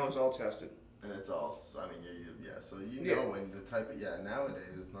use now is all tested. And it's all. I mean, so you know when the type of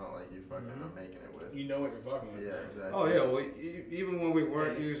nowadays it's not like you fucking are making it with. You know what you're fucking with. Yeah, exactly. Oh yeah. Well, even when we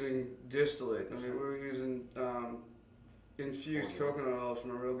weren't using distillate, I mean, we were using infused coconut oil from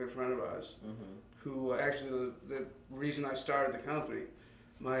a real good friend of ours, who actually the reason I started the company.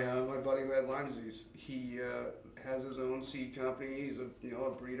 My buddy who had Lyme disease, he has his own seed company. He's a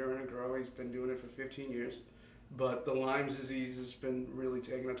breeder and a grower. He's been doing it for 15 years. But the Lyme disease has been really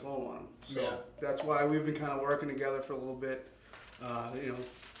taking a toll on him. So that's why we've been kind of working together for a little bit,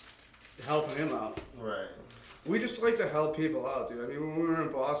 helping him out. Right. We just like to help people out, dude. I mean, when we were in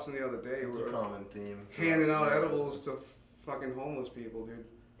Boston the other day, It's we a were common theme. handing out edibles to fucking homeless people, dude.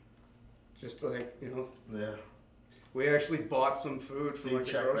 Just like, Yeah. we actually bought some food from Do you like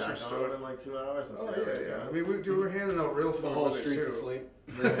a check grocery back store. on it in like 2 hours? And Oh see how they yeah, yeah. go? I mean, we're handing out real food. The whole with it, street's too. asleep.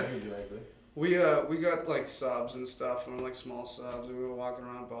 Yeah, exactly. We got like subs and stuff, and like small subs, and we were walking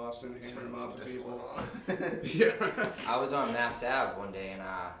around Boston handing them out to people. Yeah. I was on Mass Ave one day and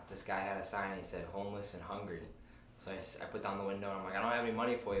this guy had a sign and he said homeless and hungry. So I put down the window and I'm like, I don't have any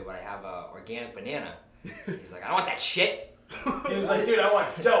money for you, but I have a organic banana. He's like, I don't want that shit. He was like, dude, I want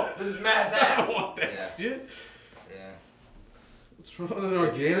dope. This is Mass Ave. I want that shit. Yeah. What's wrong with an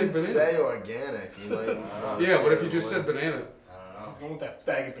organic banana? Say organic. You might Yeah, but if you just said banana. I don't know. He's going with that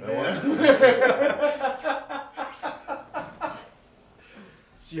faggot banana.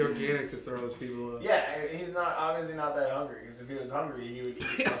 It's organic to throw those people up. Yeah, he's obviously not that hungry. Because if he was hungry, he would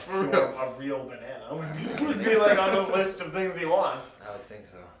eat for real. a real banana. Would be like on the list of things he wants. I would think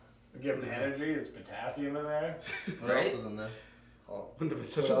so. Give him energy. There's potassium in there. What else is in there? Wouldn't have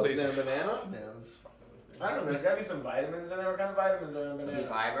been such What a else is lazy. in a banana? Yeah, that's fucking with I don't know. There's got to be some vitamins in there. What kind of vitamins are in a Some banana?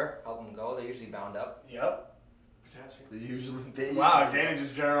 fiber, help them go. They're usually bound up. Yep. Wow, Danny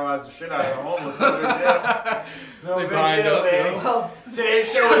just generalized the shit out of the homeless. No big deal. No They big bind deal, up, Danny. Well,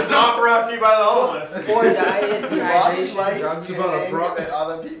 Today's show is not brought to you by the homeless. poor diet, Bobby dehydration, likes drug me It's use. about a saying bro- that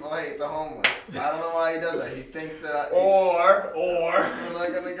other people hate the homeless. I don't know why he does that. He thinks that Or, we're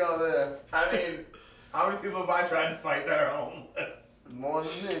not gonna go there. I mean, how many people have I tried to fight that are homeless? More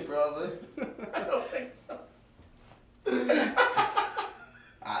than me, probably. I don't think so.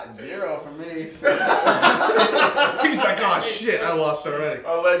 0 for me. He's like, oh shit, I lost already.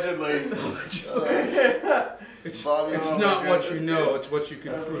 Allegedly. It's Bobby, it's oh my not what you goodness, know, yeah. it's what you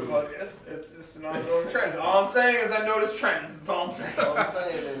can That's prove. funny. It's just an ongoing trend. All I'm saying is I notice trends. That's all I'm saying. All I'm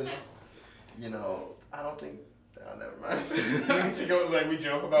saying is, I don't think. Oh, never mind. We need to go, like, we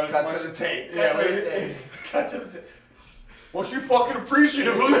joke about it. Cut too to much. the tape. Yeah, Cut to we the tape. cut to the tape. What you fucking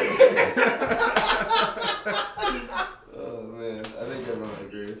appreciative of? Oh man, I think everyone would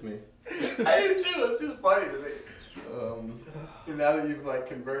agree with me. I do too. It's just funny to me. And now that you've like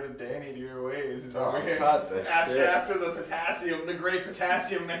converted Danny to your ways, he's over here. cut the shit. After the potassium, the great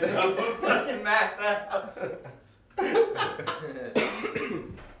potassium mix up of fucking Max out.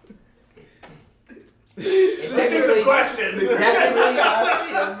 options. Technically, I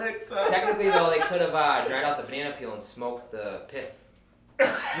see a mix up. technically though, they could have dried out the banana peel and smoked the pith.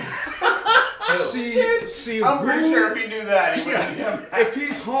 Too. See, I'm pretty who- sure if he knew that, he wouldn't be if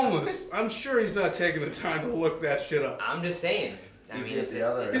he's homeless, I'm sure he's not taking the time to look that shit up. I'm just saying. I You mean, get it's, the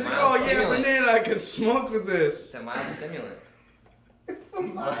just, other it's a He's like, mild oh yeah, stimulant. banana, I can smoke with this. It's a mild stimulant.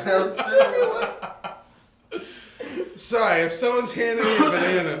 Mild stimulant. Sorry, if someone's handing me a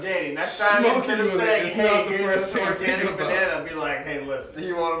banana, Danny, next time smoking instead of with it saying, is hey, not the here's first this thing I'm thinking organic about. banana, be like, hey, listen.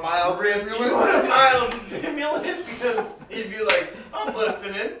 You want a mild You stimulant? want a mild stimulant? Because he'd be like, I'm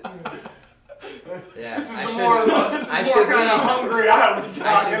listening. Yeah, This is I the should. more, this is I more should kind of leave. hungry I was I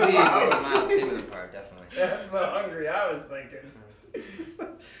talking should leave with the about. mild stimulant part, definitely. That's the hungry I was thinking.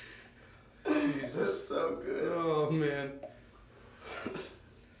 That's so good. Oh man.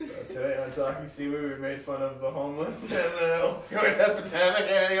 So today on Talking Seaweed, we made fun of the homeless and the opioid epidemic.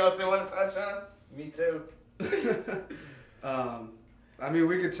 Anything else you want to touch on? Me too. I mean,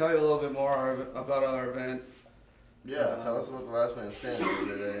 we could tell you a little bit more about our event. Yeah, tell us about the last man standing.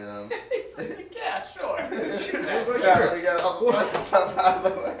 Is it Yeah, sure. yeah, we got all the fun stuff out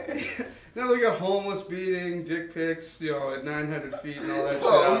of the way. Now we got homeless beating, dick pics, you know, at 900 feet and all that shit.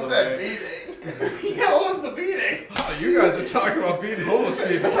 Oh, out who of the said way. beating? Yeah, what was the beating? Oh, you guys are talking about beating homeless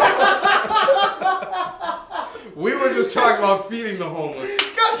people. We were just talking about feeding the homeless.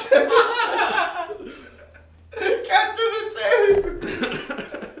 Cut to the Cut to the tape.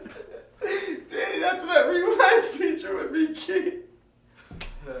 Danny, that's what that rewind feature would be key.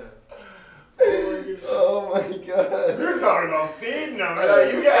 Oh my god. You're talking about feeding them. I know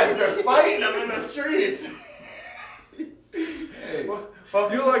you guys are fighting them in the streets. Hey,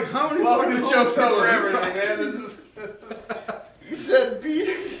 You're like, how many Welcome fucking to Jokes homeless people Over are you Everything, man. fighting? This is you said beating.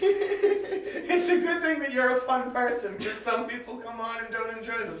 it's a good thing that you're a fun person, because some people come on and don't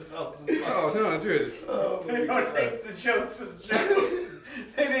enjoy themselves as much. Oh, no, dude. Oh They my don't god. take the jokes as jokes.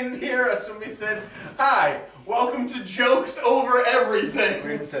 They didn't hear us when we said, hi, welcome to Jokes Over Everything. We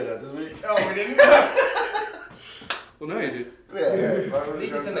didn't say that this week. Oh, we didn't? Well, no, you did. Yeah, At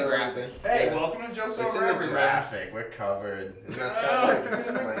least it's in the graphic. Hey, Yeah. welcome to Jokes It's in Over the Everything. graphic. We're covered. Isn't that Oh, it's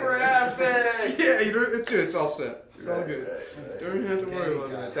in the graphic. Yeah, you don't, dude, it's all set. It's all Right, good. right, You don't have to worry Danny about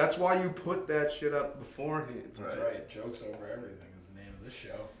got that. it. That's why you put that shit up beforehand. That's Right. right. Jokes Over Everything is the name of the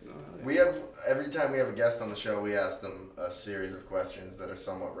show. We have, every time we have a guest on the show, we ask them a series of questions that are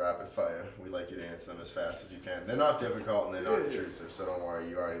somewhat rapid fire. We like you to answer them as fast as you can. They're not difficult and they're not intrusive, so don't worry.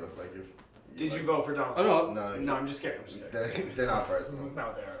 You already look like you've. Did you like- vote for Donald Oh, Trump? no. No, No, I'm just kidding. I'm just kidding. they're not personal. It's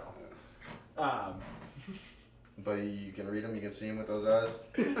not there at all. But you can read them, you can see them with those eyes.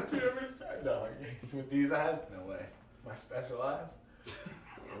 Do you remember this time? No, with these eyes? No way. My special eyes? Do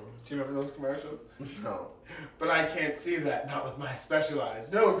you remember those commercials? No. But I can't see that, not with my special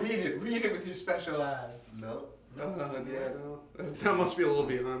eyes. No, read it with your special eyes. No. Yeah, no. That must be a little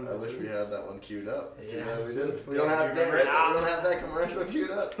beyond. I wish we had that one queued up. Yeah. Yeah, we didn't. We Yeah, don't have you that. We remember it? don't have that commercial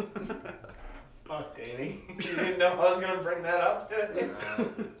queued up. Fuck, Danny. You didn't know I was gonna bring that up today?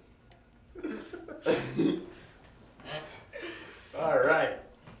 Alright.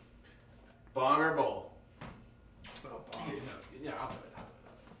 Bong or bowl? Oh, Bob. Yeah, I'll do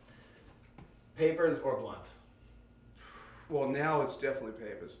it. Papers or blunts? Well, now it's definitely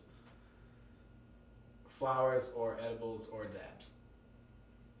papers. Flowers or edibles or dabs?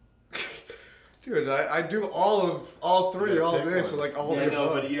 Dude, I do all three Yeah, all pick day, one. so like all Yeah, the no,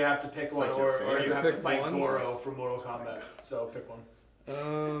 above. but you have to pick It's one, like your or favorite. you have to Pick fight one. Goro from Mortal Kombat. So pick one.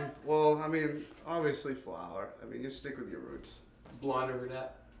 Well, I mean, obviously flower. I mean, you stick with your roots. Blonde or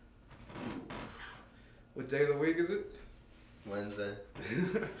brunette? What day of the week is it? Wednesday.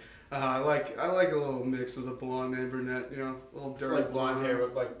 I like a little mix of the blonde and brunette. You know, a little It's dirty like blonde hair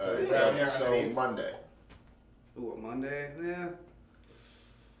with like Alright, brown hair so underneath. Monday. Ooh, a Monday? Yeah.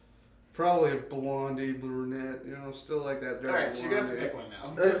 Probably a blondie brunette. You know, still like that dirty Alright, so you're gonna have to blonde. pick one now.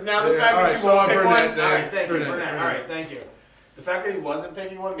 Because now the Yeah, fact alright, that you so won't I'm pick brunette one. then. Alright, thank you, Brunette, brunette. brunette. Alright, thank you. The fact that he wasn't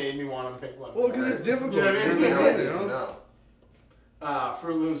picking one made me want him to pick one. Well, because it's difficult. You know what I mean? We don't need you to know? know.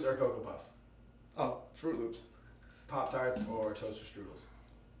 Fruit Loops or Cocoa Puffs? Oh, Fruit Loops. Pop Tarts or Toaster Strudels?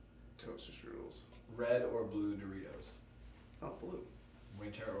 Toaster strudels. Red or blue Doritos? Oh, blue.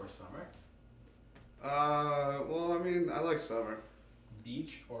 Winter or summer? Well, I mean, I like summer.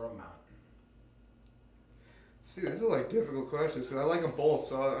 Beach or a mountain? See, these are like difficult questions because I like them both.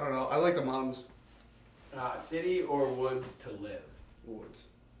 So I don't know. I like the mountains. City or woods to live? Woods.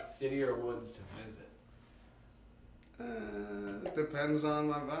 City or woods to visit? It depends on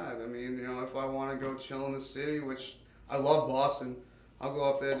my vibe. I mean, you know, if I want to go chill in the city, which I love Boston, I'll go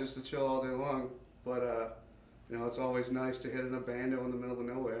up there just to chill all day long. But you know, it's always nice to hit an abando in the middle of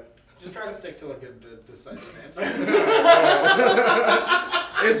nowhere. Just try to stick to like a decisive answer.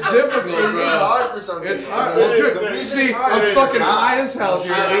 It's difficult, It's bro. hard for some It's people. hard. It Well, is. dude, The music's see, hard. I'm It is fucking not. high as hell,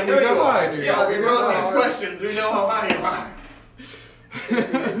 dude. I We know go you high, are. dude. Yeah, we We wrote wrote these these questions. We know how high you are.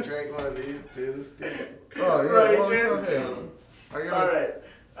 Drink one of these too. This dude. Oh, yeah. Right, well, dude. go ahead. I All gotta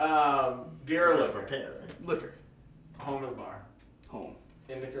right. Beer or liquor? Prepare. liquor. Home or the bar? Home.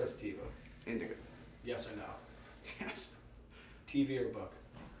 Indica or sativa? Indica. Yes or no? Yes. TV or book?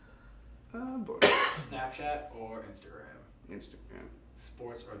 Book. Snapchat or Instagram? Instagram.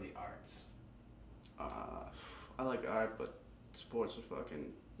 Sports or the arts? I like art, but sports are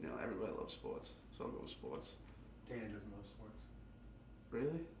fucking, everybody loves sports. So I'll go with sports. Dana doesn't love sports.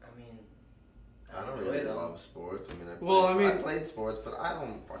 Really? I mean, I don't really love sports. I mean, I played sports, but I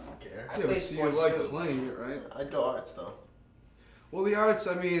don't fucking care. I play so sports you like too. playing it, right? I'd go arts though. Well, the arts,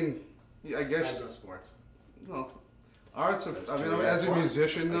 I mean, yeah, I guess, I'd go sports. well, arts, That's I mean, true, as a that's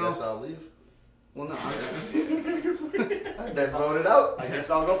musician, I guess though. I'll leave. Well, no, I've been voted out. I guess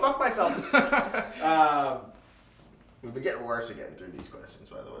I'll go fuck myself. We've been getting worse at getting through these questions,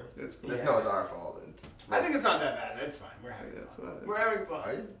 by the way. it's cool. Yeah. No, it's our fault. I think it's not that bad. It's fine. We're having Yeah, fun. it's We're having fun.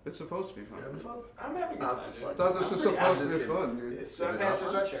 Are you? It's supposed to be fun. You having fun? I'm having a good Nah, time, just dude. like- I thought this I'm was pretty supposed to I'm be just fun, kidding. dude. Is it Sweatpants not or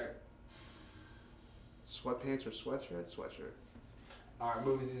fun? sweatshirt? Sweatpants or sweatshirt? Sweatshirt. Are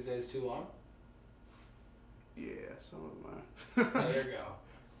movies these days too long? Yeah, some of them are. Stay or go?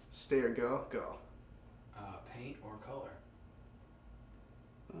 Stay or go? Go. Paint or color?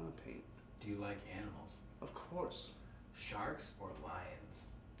 Paint. Do you like animals? Of course. Sharks or lions?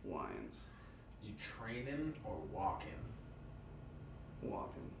 Lions. You trainin' or walking?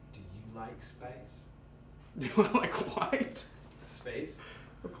 Walking. Do you like space? Do you like white? Space?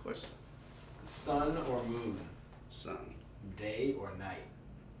 Of course. Sun or moon? Sun. Day or night?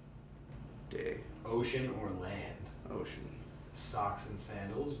 Day. Ocean or land? Ocean. Socks and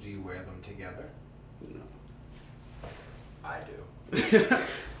sandals, do you wear them together? No. I do.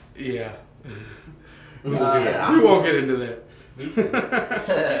 Yeah. Yeah. We won't get into that.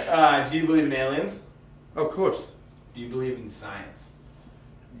 Do you believe in aliens? Of course. Do you believe in science?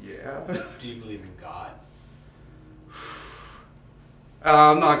 Yeah. Do you believe in God?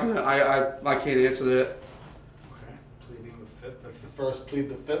 I'm not gonna. I can't answer that. Okay. Pleading the fifth. That's the first plead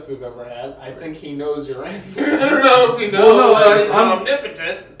the fifth we've ever had. I think he knows your answer. I don't know if he knows. Well, no, He's I'm-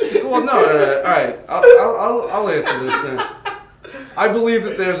 omnipotent. Well, no. All right. I'll answer this then. I believe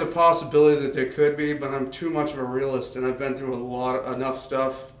that there's a possibility that there could be, but I'm too much of a realist, and I've been through enough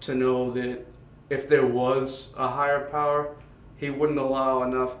stuff to know that if there was a higher power, he wouldn't allow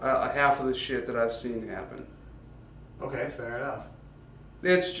half of the shit that I've seen happen. Okay, fair enough.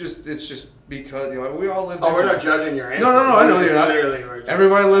 It's just because we all live. Oh, we're not different- judging your answer. No, I know We're you're not. literally, we're just-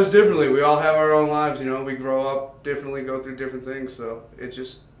 Everybody lives differently. We all have our own lives. We grow up differently, go through different things. So it's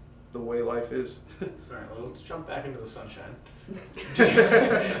just the way life is. All right, well, let's jump back into the sunshine.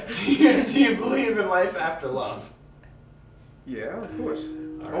 do you believe in life after love? Yeah, of course.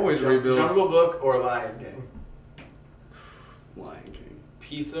 All right, Always rebuild. Jungle Book or Lion King? Lion King.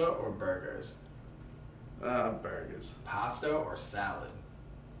 Pizza or burgers? Burgers. Pasta or salad?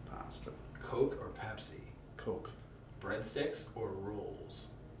 Pasta. Coke or Pepsi? Coke. Breadsticks or rolls?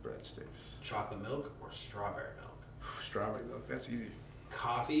 Breadsticks. Chocolate milk or strawberry milk? Strawberry milk. That's easy.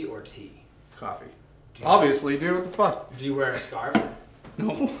 Coffee or tea? Coffee. Do you, Obviously, dude. What the fuck? Do you wear a scarf?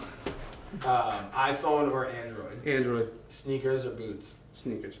 No. iPhone or Android? Android. Sneakers or boots?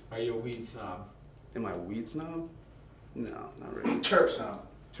 Sneakers. Are you a weed snob? Am I a weed snob? No, not really. Chirp snob.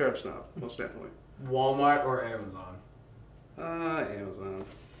 Terp snob. Most definitely. Walmart or Amazon? Amazon.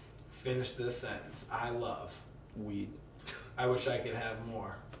 Finish this sentence. I love. Weed. I wish I could have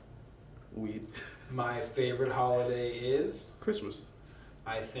more. Weed. My favorite holiday is. Christmas.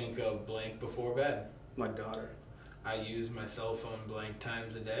 I think of blank before bed. My daughter. I use my cell phone blank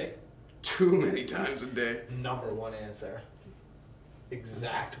times a day. Too many times a day. Number one answer.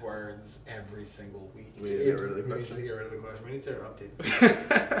 Exact words every single week. We need to get rid of the We need question. to get rid of the question. We need to update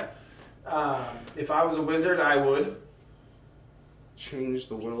this. If I was a wizard, I would. Change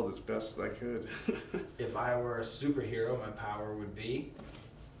the world as best as I could. If I were a superhero, my power would be.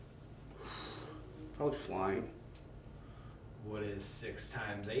 Probably flying. What is 6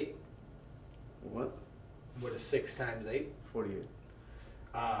 times 8? What? What is 6 times 8? 48.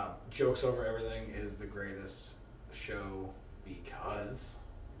 Jokes Over Everything is the greatest show because.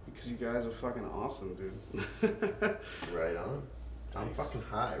 Because you guys are fucking awesome, dude. Right on. I'm Thanks. fucking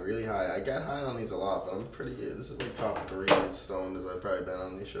high, really high. I get high on these a lot, but I'm pretty good. This is like top 3 as stoned as I've probably been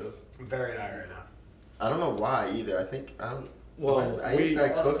on these shows. I'm very high right now. I don't know why either. I think Well, I ate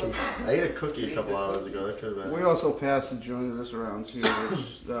that cookie. I ate a cookie a couple hours ago. That could have been. we also passed a joint of this around too,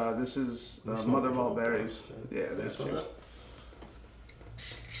 which this is Mother of All Berries. Yeah, that's Smell it. that?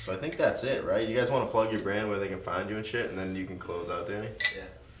 So I think that's it, right? You guys want to plug your brand where they can find you and shit, and then you can close out, Danny? Yeah.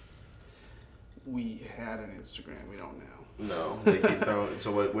 We had an Instagram. We don't now. No, they keep throwing.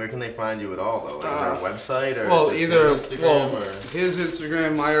 So where can they find you at all though? Like, is there a website or Well, just either his Instagram or? his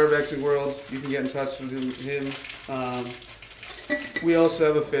Instagram, my Urbexing World. You can get in touch with him. We also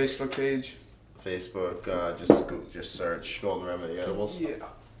have a Facebook page. Facebook, just search Golden Remedy Edibles. Yeah.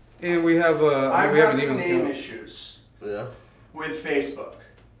 And we have I'm we have an having email name account. issues Yeah. with Facebook.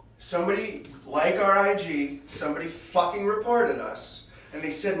 Somebody, like our IG, somebody fucking reported us, and they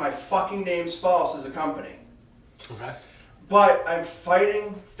said my fucking name's false as a company. Correct. But I'm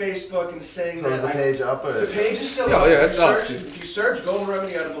fighting Facebook and saying So is that the page up or? the page is still Yeah, up. yeah, If it's you up. search- If you search Golden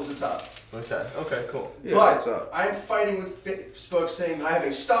Remedy Edibles, it's up. Okay. Okay. Cool. Yeah, But it's up. I'm fighting with Facebook saying that I have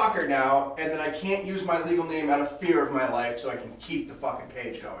a stalker now, and that I can't use my legal name out of fear of my life, so I can keep the fucking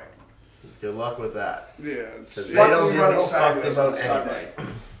page going. Good luck with that. Yeah, it's, Because they Fucking don't give running no fucks sideways on about Sunday.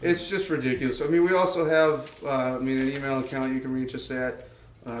 anybody. it's just ridiculous. I mean, we also have an email account you can reach us at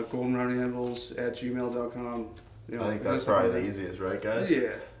goldenremedyedibles@gmail.com. You know, I think that's anything probably like the easiest, right, guys?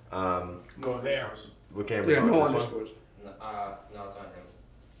 that. Yeah. Go there. What camera? Yeah, on no this one? underscores. No, it's on him.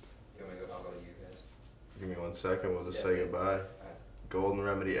 You want me to go? I'll go to you guys. Give me 1 second. We'll just Yeah. say goodbye. Golden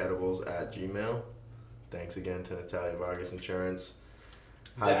Remedy Edibles @gmail. Thanks again to Natalia Vargas Insurance,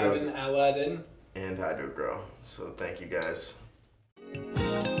 Hydro, Davin Aladdin. and Hydro Grow. So thank you guys.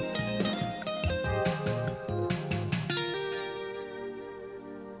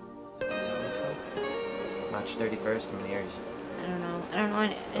 March 31st, how many years? I don't know. I don't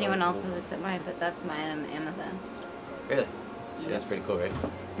know anyone else's except mine, but that's mine. I'm amethyst. Really? See, that's pretty cool, right?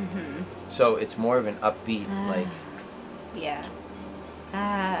 Mhm. So it's more of an upbeat, like. Yeah.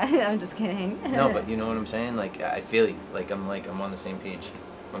 I'm just kidding. No, but you know what I'm saying? Like, I feel you. Like I'm on the same page,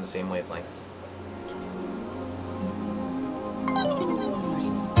 on the same wavelength.